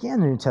you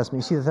scan the New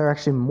Testament, you see that there are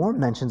actually more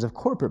mentions of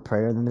corporate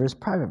prayer than there is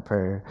private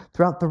prayer.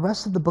 Throughout the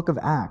rest of the book of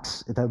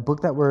Acts, the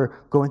book that we're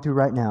going through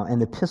right now, and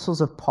the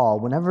epistles of Paul,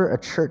 whenever a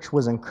church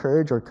was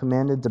encouraged or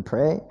commanded to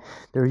pray,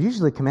 they were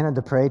usually commanded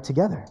to pray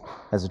together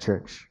as a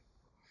church,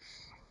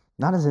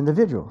 not as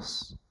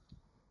individuals.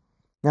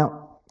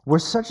 Now, we're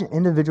such an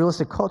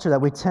individualistic culture that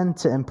we tend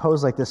to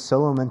impose like this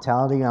solo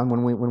mentality on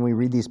when we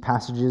read these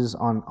passages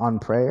on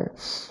prayer,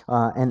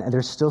 and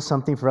there's still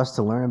something for us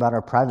to learn about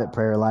our private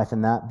prayer life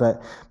in that,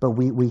 but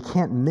we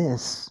can't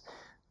miss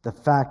the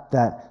fact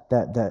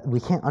that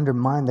we can't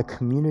undermine the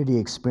community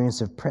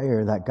experience of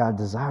prayer that God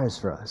desires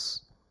for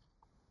us.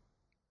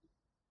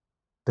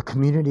 The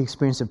community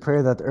experience of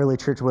prayer that the early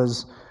church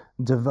was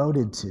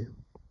devoted to.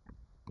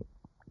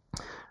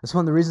 It's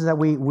one of the reasons that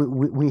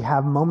we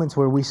have moments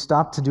where we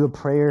stop to do a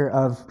prayer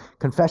of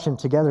confession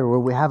together, where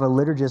we have a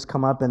liturgist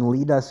come up and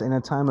lead us in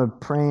a time of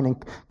praying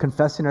and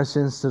confessing our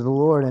sins to the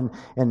Lord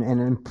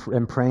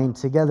and praying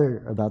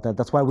together about that.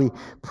 That's why we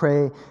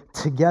pray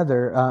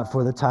together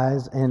for the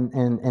tithes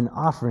and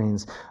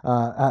offerings.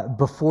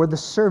 Before the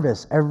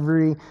service,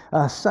 every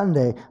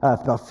Sunday,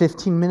 about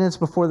 15 minutes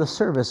before the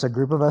service, a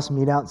group of us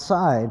meet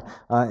outside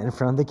in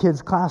front of the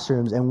kids'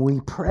 classrooms, and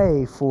we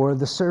pray for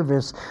the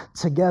service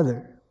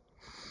together.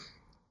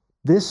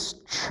 This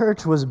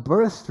church was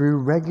birthed through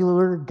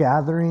regular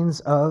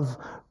gatherings of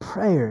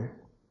prayer.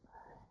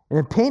 And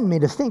it pained me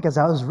to think as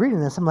I was reading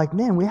this, I'm like,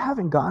 man, we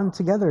haven't gotten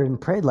together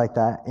and prayed like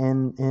that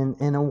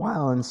in a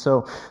while. And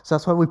so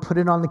that's why we put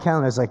it on the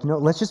calendar. It's like,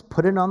 let's just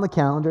put it on the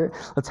calendar.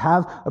 Let's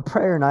have a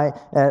prayer night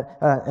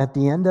at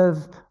the end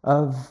of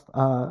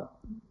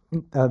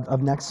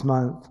next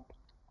month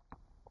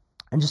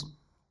and just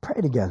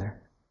pray together.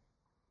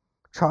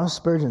 Charles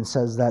Spurgeon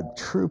says that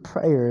true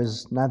prayer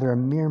is neither a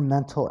mere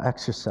mental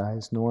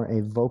exercise nor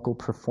a vocal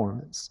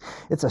performance.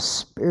 It's a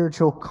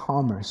spiritual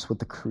commerce with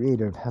the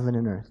Creator of heaven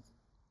and earth.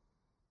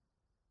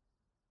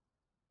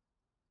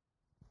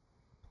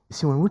 You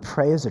see, when we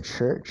pray as a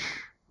church,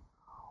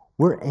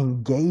 we're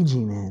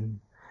engaging in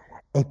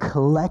a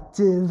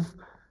collective,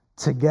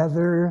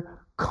 together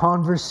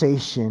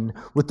conversation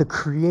with the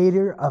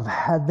Creator of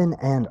heaven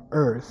and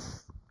earth.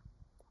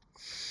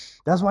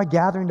 That's why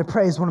gathering to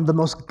pray is one of the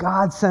most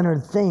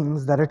God-centered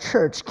things that a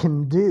church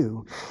can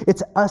do.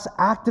 It's us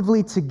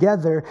actively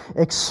together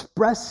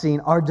expressing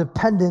our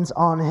dependence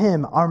on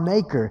Him, our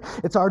Maker.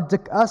 It's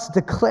us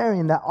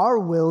declaring that our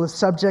will is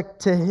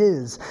subject to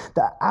His,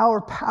 that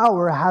our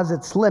power has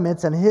its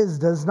limits and His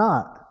does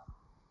not.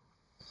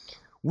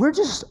 We're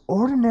just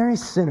ordinary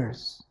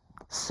sinners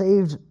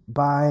saved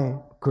by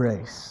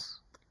grace.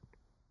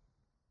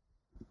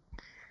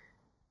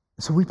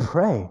 So we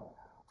pray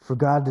for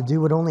God to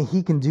do what only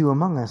He can do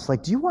among us.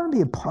 Like, do you want to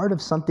be a part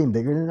of something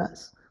bigger than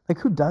us? Like,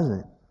 who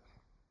doesn't?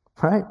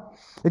 Right?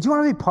 If you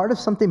want to be part of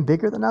something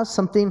bigger than us,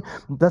 something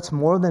that's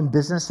more than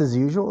business as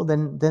usual,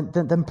 then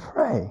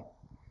pray.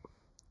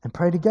 And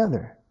pray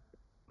together.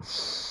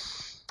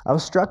 I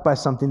was struck by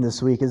something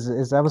this week.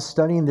 As I was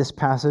studying this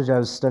passage, I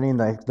was studying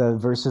the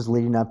verses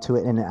leading up to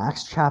it. And in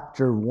Acts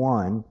chapter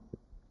 1,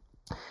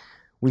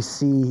 we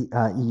see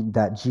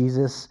that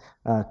Jesus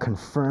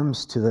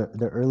confirms to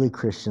the early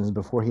Christians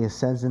before He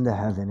ascends into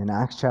heaven. In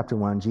Acts chapter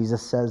 1,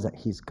 Jesus says that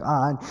He's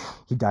God.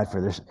 He died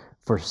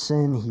for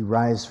sin. He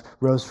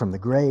rose from the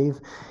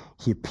grave.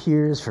 He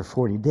appears for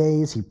 40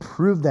 days. He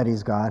proved that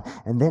He's God.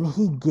 And then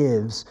He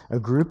gives a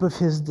group of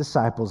His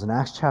disciples, in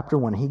Acts chapter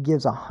 1, He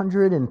gives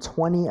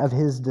 120 of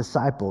His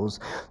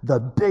disciples the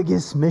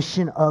biggest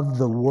mission of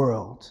the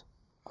world,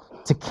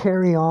 to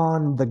carry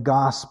on the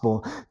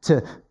gospel,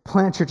 to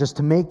plant churches,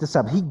 to make this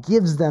up. He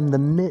gives them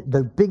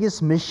the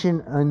biggest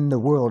mission in the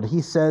world.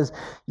 He says,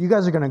 you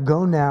guys are going to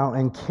go now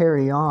and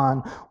carry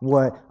on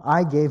what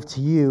I gave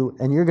to you,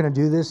 and you're going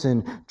to do this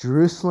in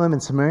Jerusalem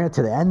and Samaria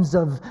to the ends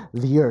of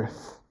the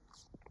earth.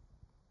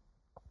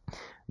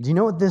 Do you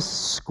know what this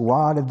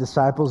squad of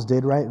disciples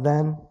did right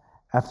then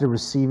after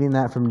receiving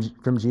that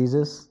from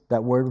Jesus,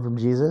 that word from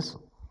Jesus?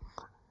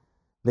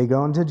 They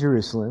go into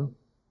Jerusalem.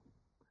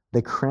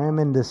 They cram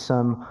into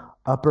some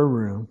upper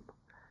room.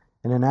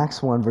 And in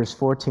Acts 1, verse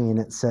 14,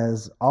 it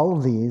says, all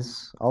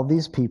these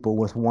people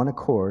with one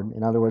accord,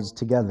 in other words,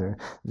 together,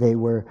 they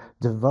were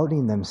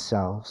devoting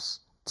themselves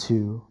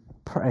to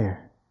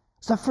prayer.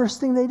 It's the first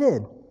thing they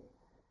did.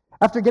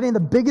 After getting the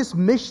biggest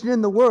mission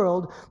in the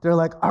world, they're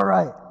like, all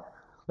right,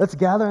 let's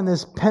gather in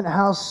this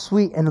penthouse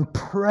suite and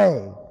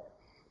pray.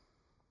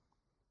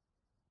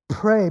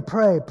 Pray,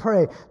 pray,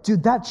 pray.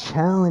 Dude, that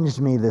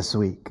challenged me this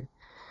week.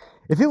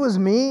 If it was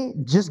me,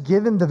 just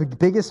given the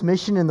biggest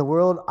mission in the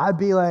world, I'd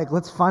be like,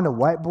 let's find a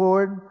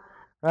whiteboard,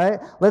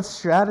 right? Let's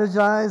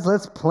strategize,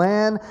 let's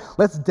plan,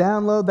 let's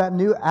download that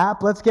new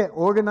app, let's get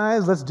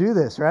organized, let's do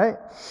this, right?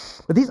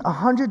 But these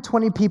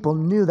 120 people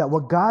knew that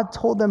what God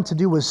told them to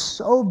do was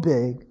so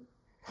big,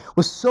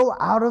 was so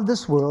out of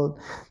this world,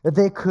 that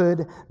they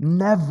could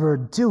never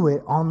do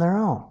it on their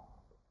own.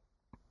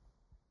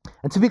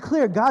 And to be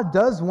clear, God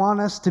does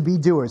want us to be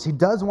doers. He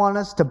does want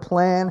us to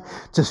plan,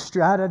 to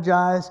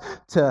strategize,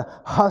 to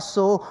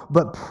hustle,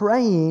 but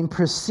praying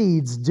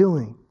precedes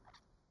doing.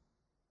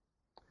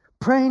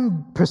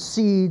 Praying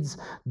precedes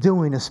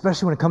doing,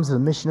 especially when it comes to the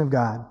mission of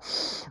God.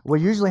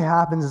 What usually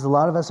happens is a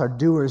lot of us are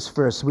doers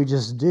first. We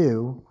just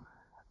do,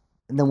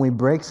 and then we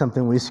break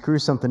something, we screw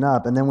something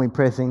up, and then we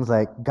pray things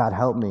like, God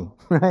help me,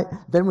 right?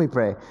 Then we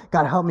pray,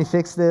 God help me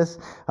fix this.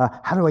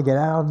 How do I get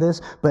out of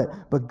this?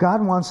 But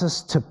God wants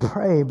us to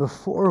pray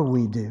before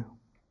we do.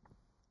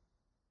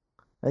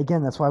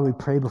 Again, that's why we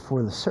pray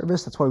before the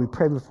service. That's why we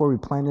pray before we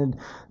planted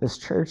this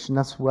church, and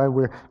that's why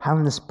we're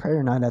having this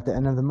prayer night at the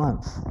end of the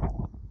month.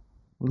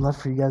 We'd love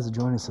for you guys to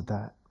join us at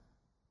that.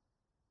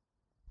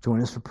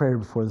 Join us for prayer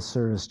before the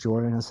service.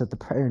 Join us at the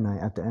prayer night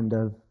at the end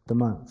of the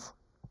month.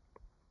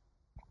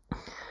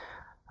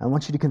 I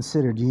want you to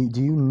consider,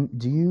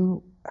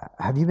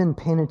 have you been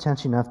paying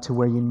attention enough to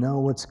where you know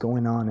what's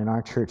going on in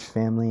our church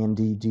family, and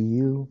do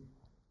you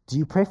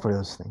pray for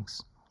those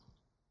things?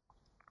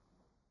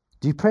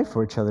 Do you pray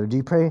for each other? Do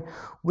you pray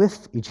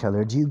with each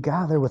other? Do you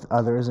gather with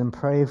others and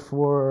pray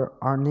for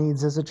our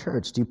needs as a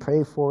church? Do you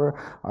pray for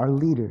our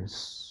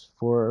leaders,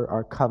 for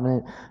our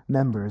covenant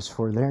members,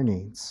 for their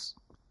needs?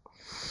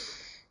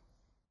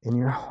 In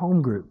your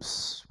home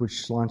groups,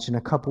 which launch in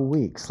a couple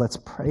weeks, let's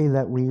pray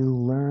that we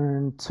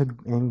learn to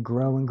and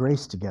grow in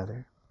grace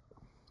together.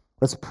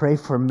 Let's pray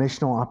for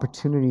missional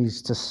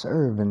opportunities to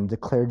serve and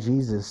declare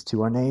Jesus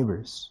to our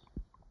neighbors.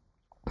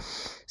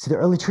 See, the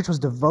early church was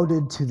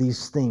devoted to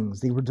these things.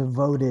 They were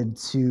devoted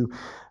to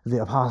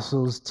the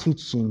apostles'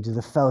 teaching, to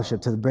the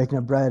fellowship, to the breaking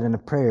of bread and the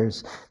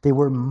prayers. They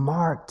were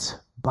marked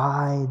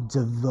by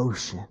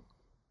devotion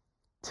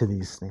to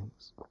these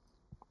things.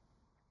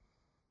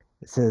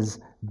 It says,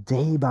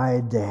 day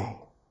by day,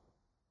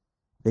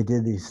 they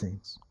did these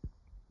things.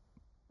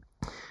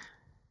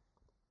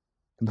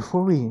 And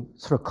before we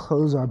sort of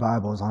close our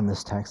Bibles on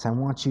this text, I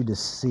want you to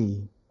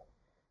see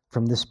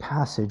from this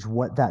passage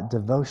what that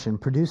devotion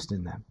produced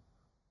in them.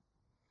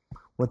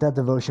 What that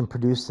devotion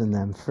produced in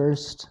them.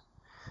 First,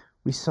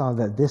 we saw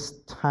that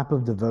this type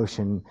of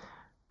devotion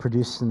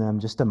produced in them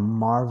just a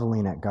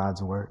marveling at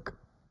God's work.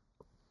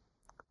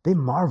 They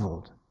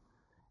marveled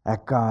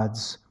at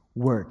God's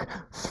work.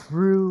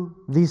 Through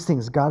these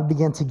things, God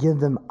began to give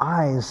them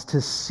eyes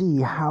to see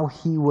how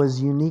he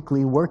was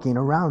uniquely working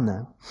around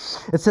them.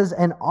 It says,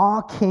 and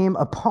awe came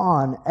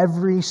upon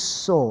every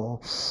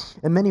soul,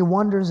 and many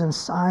wonders and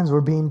signs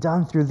were being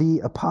done through the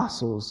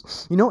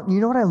apostles. You know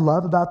what I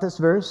love about this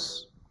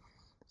verse?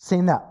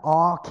 Saying that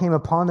awe came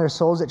upon their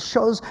souls. It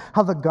shows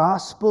how the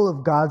gospel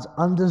of God's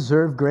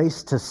undeserved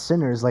grace to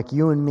sinners like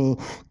you and me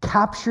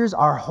captures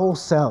our whole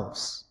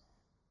selves.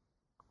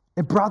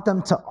 It brought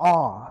them to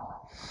awe.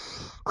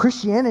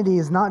 Christianity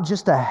is not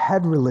just a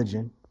head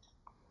religion.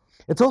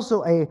 It's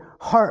also a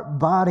heart,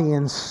 body,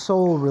 and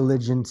soul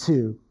religion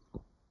too.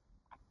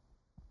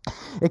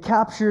 It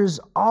captures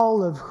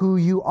all of who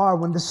you are.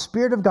 When the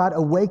Spirit of God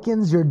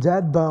awakens your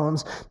dead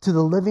bones to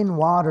the living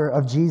water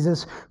of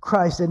Jesus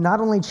Christ, it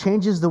not only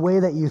changes the way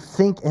that you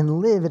think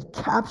and live, it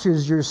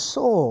captures your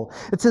soul.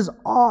 It says,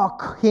 awe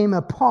came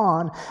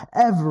upon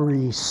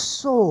every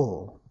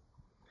soul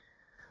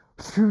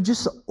through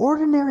just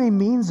ordinary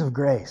means of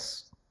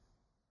grace.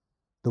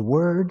 The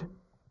word,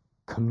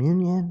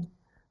 communion,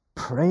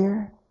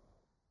 prayer.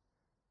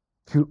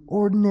 Through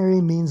ordinary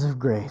means of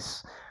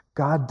grace,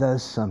 God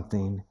does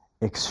something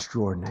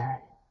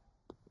extraordinary.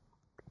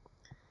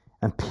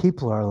 And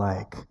people are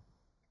like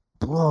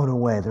blown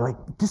away. They're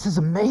like, this is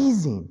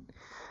amazing.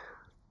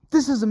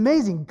 This is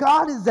amazing.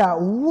 God is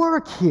at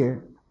work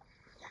here.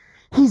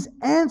 He's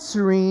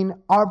answering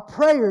our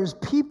prayers.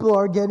 People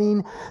are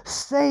getting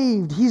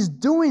saved. He's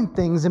doing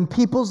things in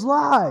people's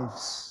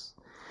lives.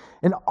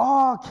 And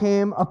awe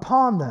came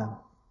upon them.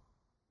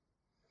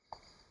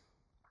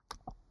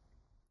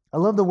 I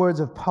love the words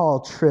of Paul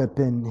Tripp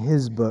in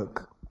his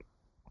book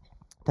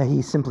that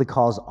he simply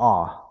calls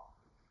awe.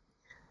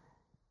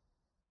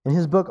 In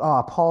his book,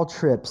 Awe, Paul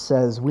Tripp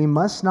says, we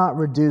must not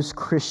reduce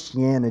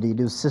Christianity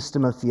to a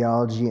system of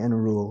theology and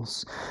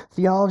rules.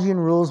 Theology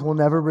and rules will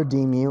never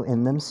redeem you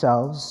in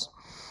themselves.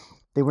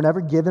 They were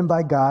never given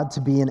by God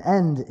to be an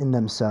end in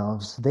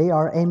themselves. They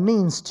are a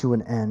means to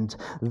an end.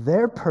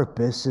 Their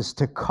purpose is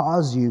to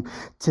cause you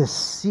to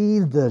see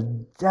the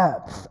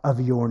depth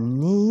of your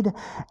need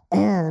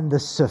and the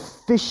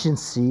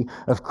sufficiency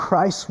of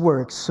Christ's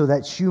work so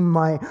that you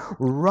might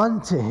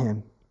run to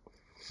him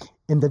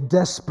in the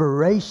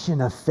desperation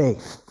of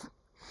faith,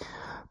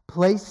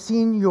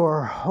 placing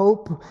your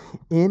hope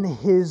in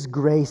his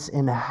grace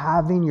and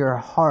having your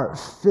heart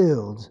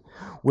filled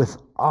with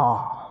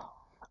awe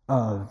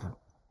of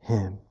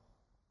him.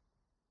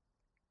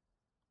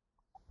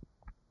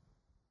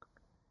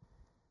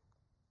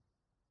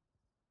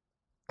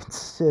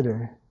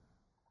 Consider,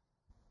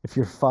 if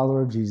you're a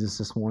follower of Jesus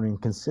this morning,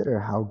 consider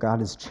how God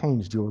has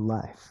changed your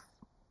life.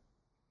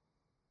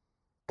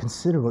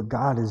 Consider what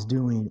God is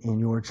doing in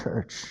your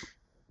church.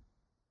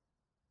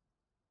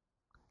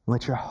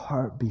 Let your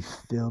heart be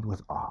filled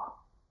with awe.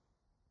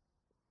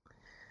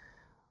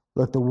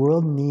 Look, the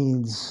world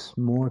needs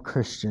more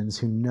Christians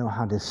who know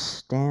how to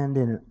stand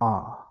in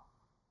awe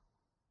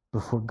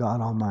before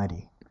God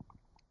Almighty.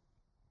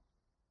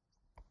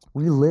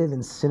 We live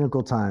in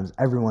cynical times.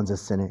 Everyone's a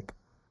cynic.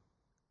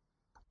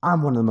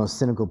 I'm one of the most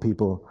cynical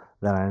people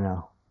that I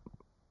know.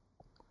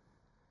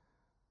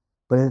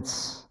 But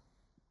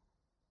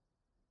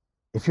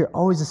if you're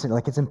always a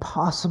cynic, it's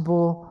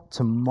impossible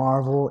to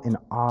marvel in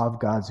awe of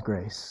God's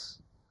grace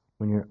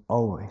when you're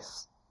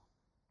always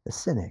a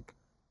cynic.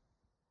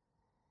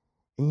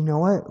 And you know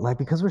what?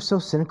 Because we're so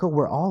cynical,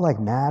 we're all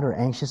mad or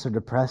anxious or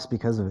depressed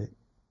because of it.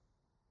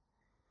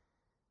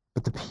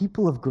 But the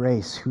people of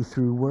grace who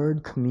through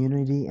word,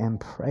 community, and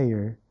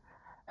prayer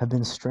have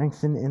been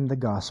strengthened in the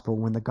gospel,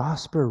 when the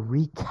gospel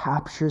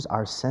recaptures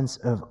our sense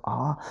of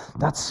awe,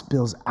 that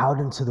spills out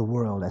into the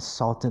world as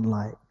salt and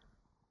light.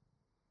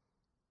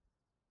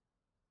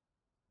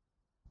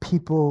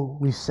 People,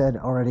 we've said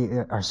already,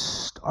 are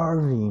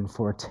starving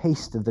for a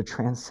taste of the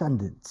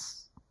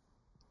transcendence.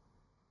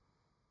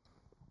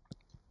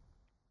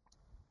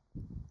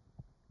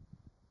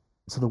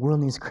 So the world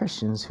needs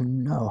Christians who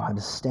know how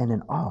to stand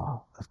in awe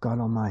of God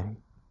Almighty.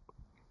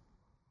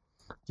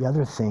 The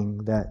other thing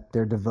that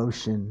their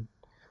devotion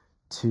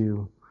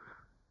to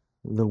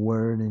the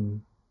word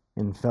and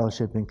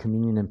fellowship and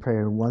communion and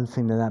prayer, one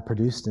thing that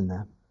produced in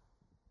them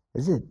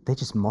is they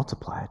just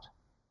multiplied.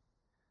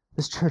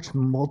 This church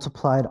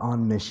multiplied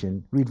on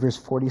mission. Read verse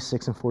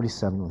 46 and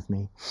 47 with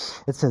me.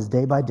 It says,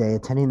 day by day,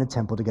 attending the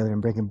temple together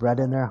and breaking bread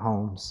in their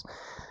homes.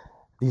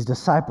 These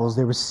disciples,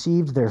 they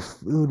received their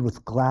food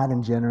with glad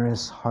and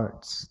generous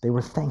hearts. They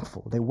were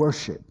thankful. They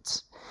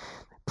worshiped,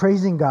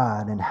 praising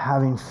God and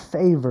having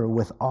favor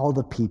with all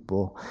the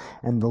people.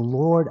 And the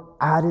Lord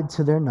added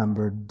to their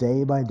number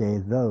day by day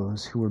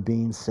those who were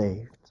being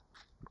saved.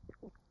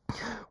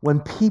 When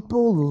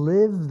people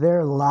live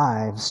their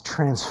lives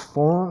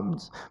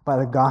transformed by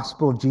the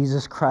gospel of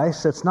Jesus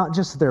Christ, it's not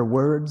just their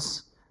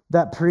words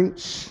that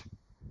preach,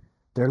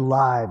 their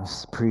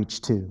lives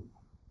preach too.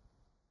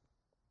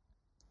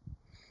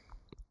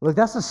 Look,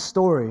 that's a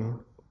story.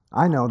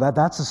 I know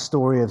that's a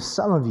story of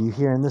some of you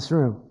here in this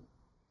room.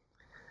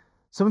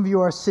 Some of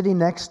you are sitting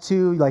next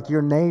to like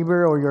your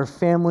neighbor or your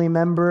family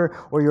member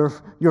or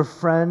your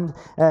friend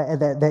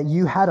that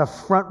you had a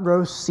front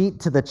row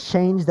seat to the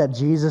change that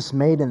Jesus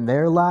made in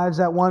their lives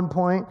at one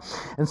point.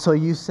 And so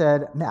you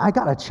said, man, I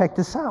got to check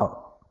this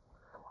out.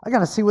 I got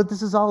to see what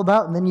this is all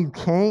about. And then you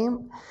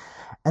came,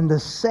 and the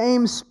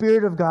same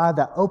Spirit of God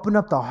that opened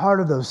up the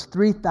heart of those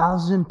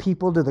 3,000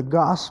 people to the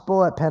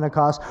gospel at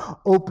Pentecost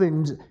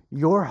opened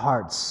your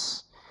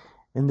hearts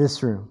in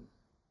this room.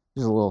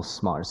 Just a little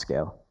smaller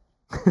scale.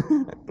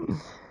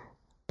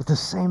 But the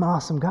same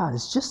awesome God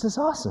is just as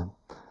awesome,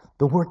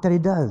 the work that he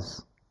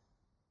does.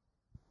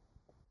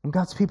 And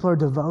God's people are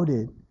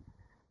devoted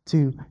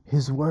to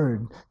his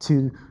word,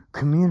 to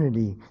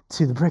community,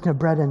 to the breaking of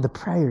bread and the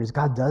prayers.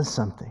 God does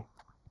something.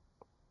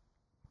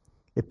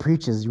 It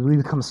preaches. We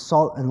become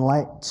salt and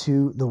light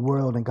to the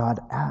world, and God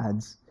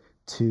adds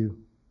to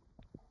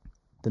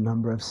the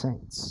number of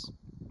saints.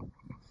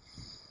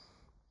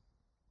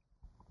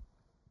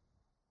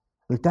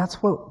 Look,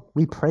 that's what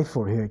we pray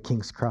for here at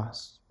King's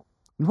Cross.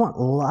 We want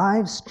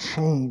lives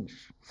changed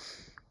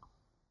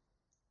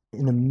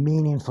in a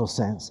meaningful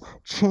sense,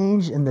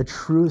 change in the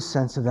true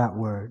sense of that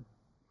word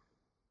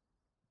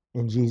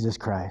in Jesus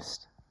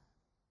Christ.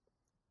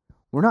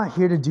 We're not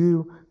here to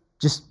do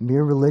just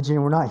mere religion.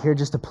 We're not here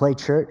just to play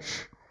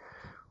church.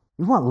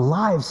 We want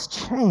lives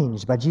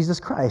changed by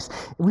Jesus Christ.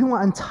 We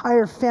want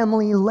entire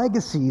family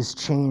legacies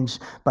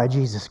changed by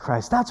Jesus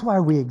Christ. That's why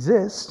we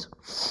exist.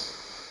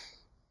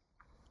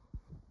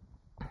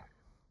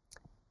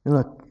 And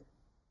look,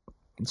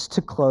 just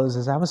to close,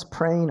 as I was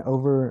praying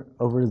over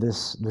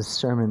this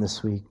sermon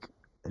this week,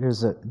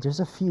 there's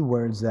a few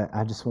words that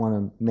I just want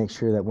to make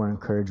sure that we're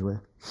encouraged with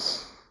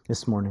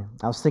this morning.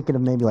 I was thinking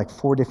of maybe like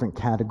 4 different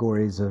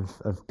categories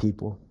of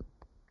people.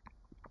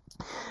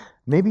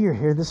 Maybe you're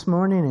here this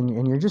morning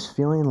and you're just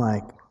feeling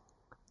like,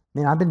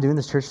 man, I've been doing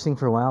this church thing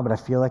for a while, but I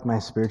feel like my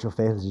spiritual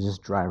faith is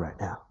just dry right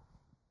now.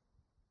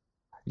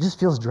 It just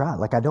feels dry.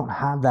 Like I don't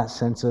have that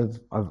sense of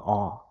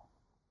awe,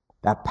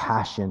 that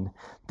passion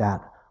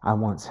that I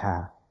once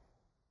had.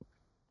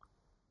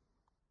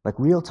 Like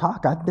real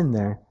talk, I've been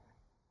there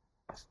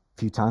a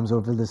few times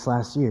over this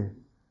last year.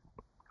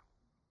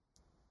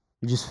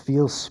 You just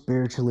feel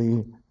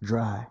spiritually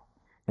dry.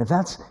 If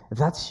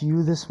that's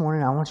you this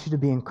morning, I want you to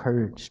be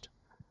encouraged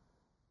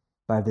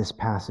by this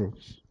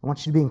passage. I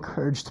want you to be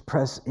encouraged to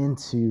press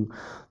into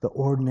the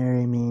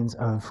ordinary means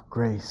of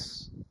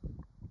grace.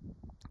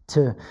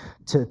 To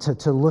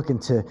look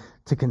and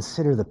to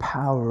consider the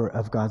power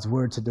of God's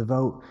word, to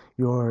devote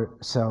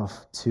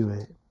yourself to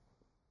it,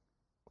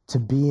 to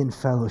be in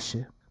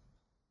fellowship.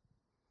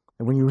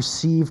 And when you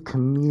receive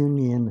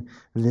communion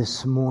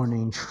this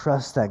morning,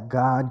 trust that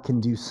God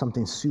can do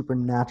something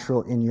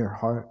supernatural in your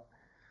heart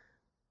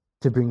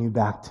to bring you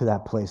back to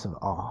that place of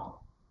awe.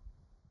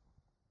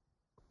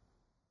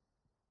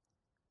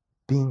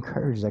 Be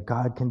encouraged that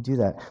God can do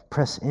that.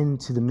 Press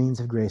into the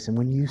means of grace. And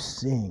when you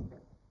sing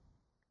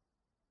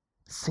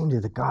to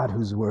the God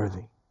who's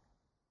worthy.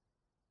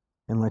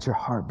 And let your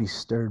heart be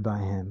stirred by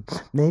him.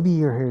 Maybe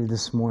you're here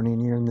this morning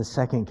and you're in the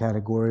second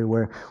category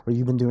where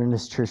you've been doing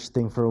this church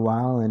thing for a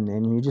while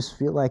and you just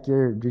feel like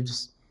you're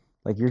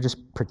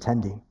just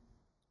pretending.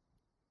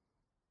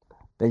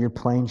 That you're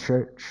playing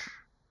church.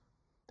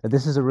 That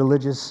this is a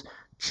religious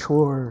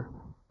chore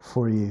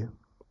for you.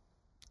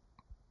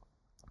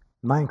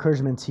 My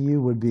encouragement to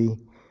you would be,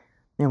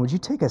 man, would you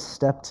take a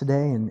step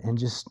today and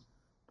just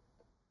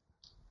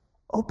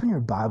open your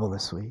Bible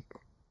this week.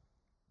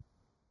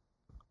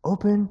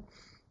 Open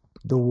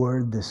the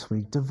Word this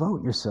week.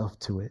 Devote yourself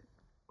to it.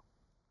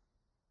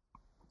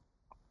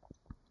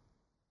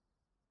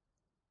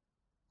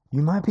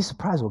 You might be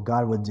surprised what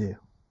God would do.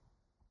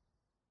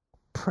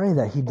 Pray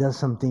that he does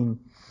something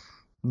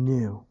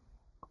new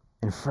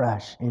and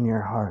fresh in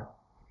your heart.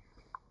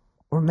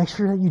 Or make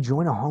sure that you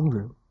join a home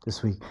group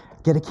this week.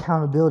 Get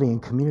accountability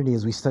and community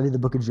as we study the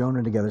book of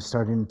Jonah together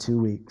starting in 2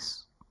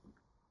 weeks.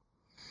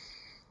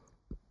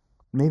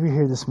 Maybe you're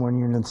here this morning,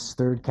 you're in this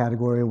third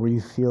category where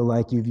you feel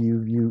like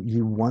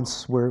you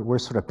once were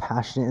sort of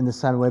passionate in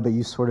this kind of way, but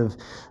you sort of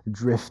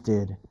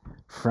drifted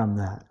from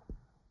that.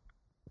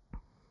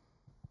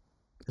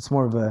 It's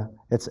more of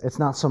it's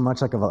not so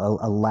much like a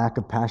lack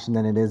of passion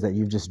than it is that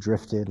you've just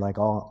drifted like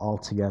all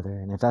together.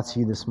 And if that's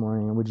you this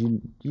morning, would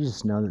you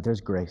just know that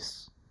there's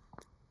grace.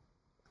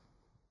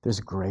 There's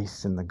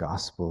grace in the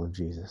gospel of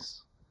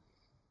Jesus.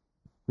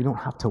 We don't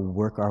have to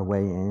work our way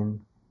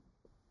in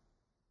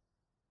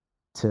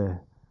to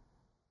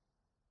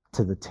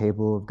the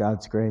table of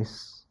God's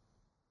grace.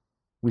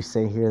 We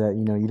say here that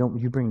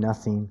you bring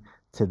nothing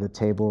to the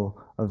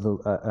table of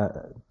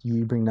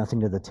you bring nothing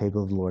to the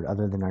table of the Lord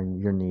other than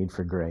your need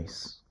for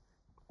grace.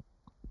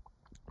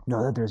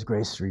 Know that there's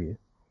grace for you.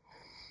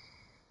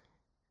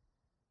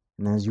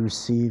 And as you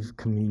receive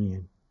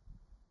communion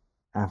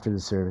after the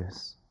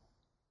service,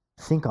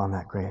 think on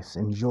that grace.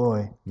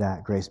 Enjoy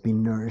that grace. Be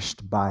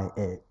nourished by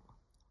it.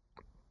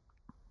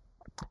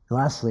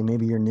 Lastly,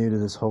 maybe you're new to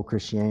this whole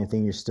Christianity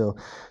thing. You're still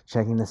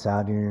checking this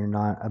out. You're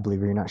not a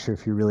believer. You're not sure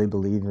if you really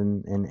believe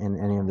in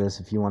any of this.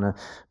 If you want to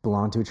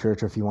belong to a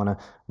church, or if you want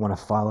to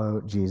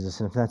follow Jesus.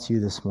 And if that's you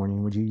this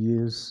morning, would you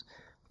use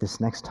this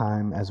next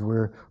time as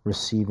we're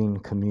receiving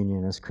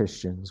communion as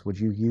Christians? Would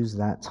you use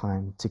that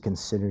time to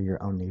consider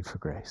your own need for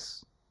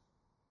grace?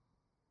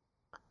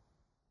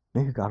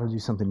 Maybe God will do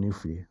something new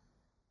for you.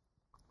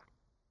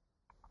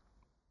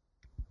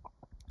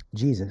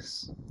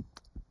 Jesus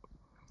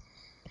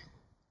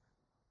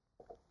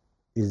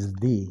is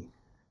the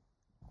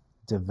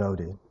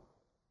devoted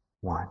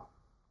one.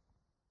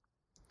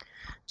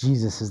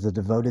 Jesus is the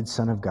devoted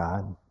Son of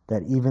God,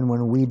 that even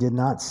when we did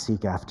not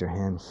seek after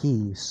him,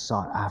 he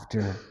sought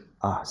after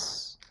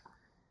us.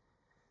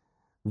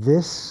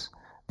 This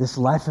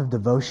life of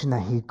devotion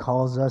that he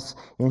calls us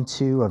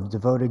into, of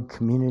devoted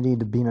community,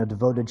 to being a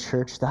devoted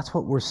church, that's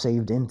what we're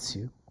saved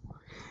into.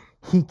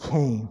 He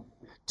came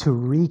to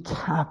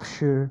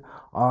recapture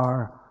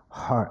our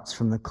hearts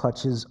from the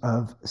clutches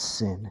of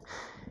sin.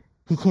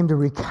 He came to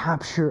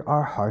recapture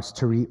our hearts,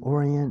 to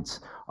reorient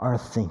our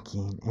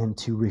thinking, and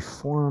to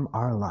reform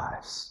our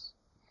lives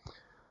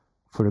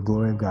for the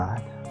glory of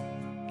God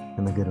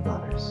and the good of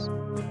others.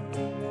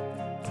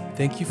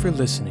 Thank you for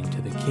listening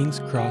to the King's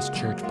Cross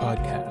Church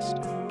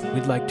podcast.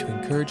 We'd like to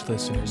encourage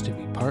listeners to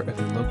be part of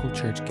a local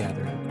church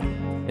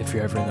gathering. If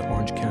you're ever in the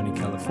Orange County,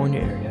 California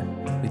area,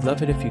 we'd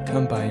love it if you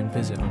come by and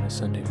visit on a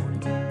Sunday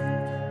morning.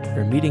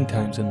 For meeting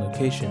times and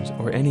locations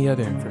or any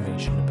other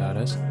information about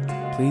us,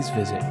 please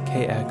visit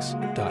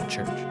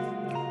kx.church.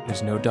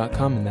 There's no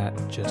 .com in that,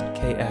 just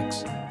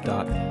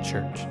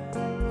kx.church.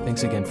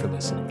 Thanks again for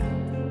listening.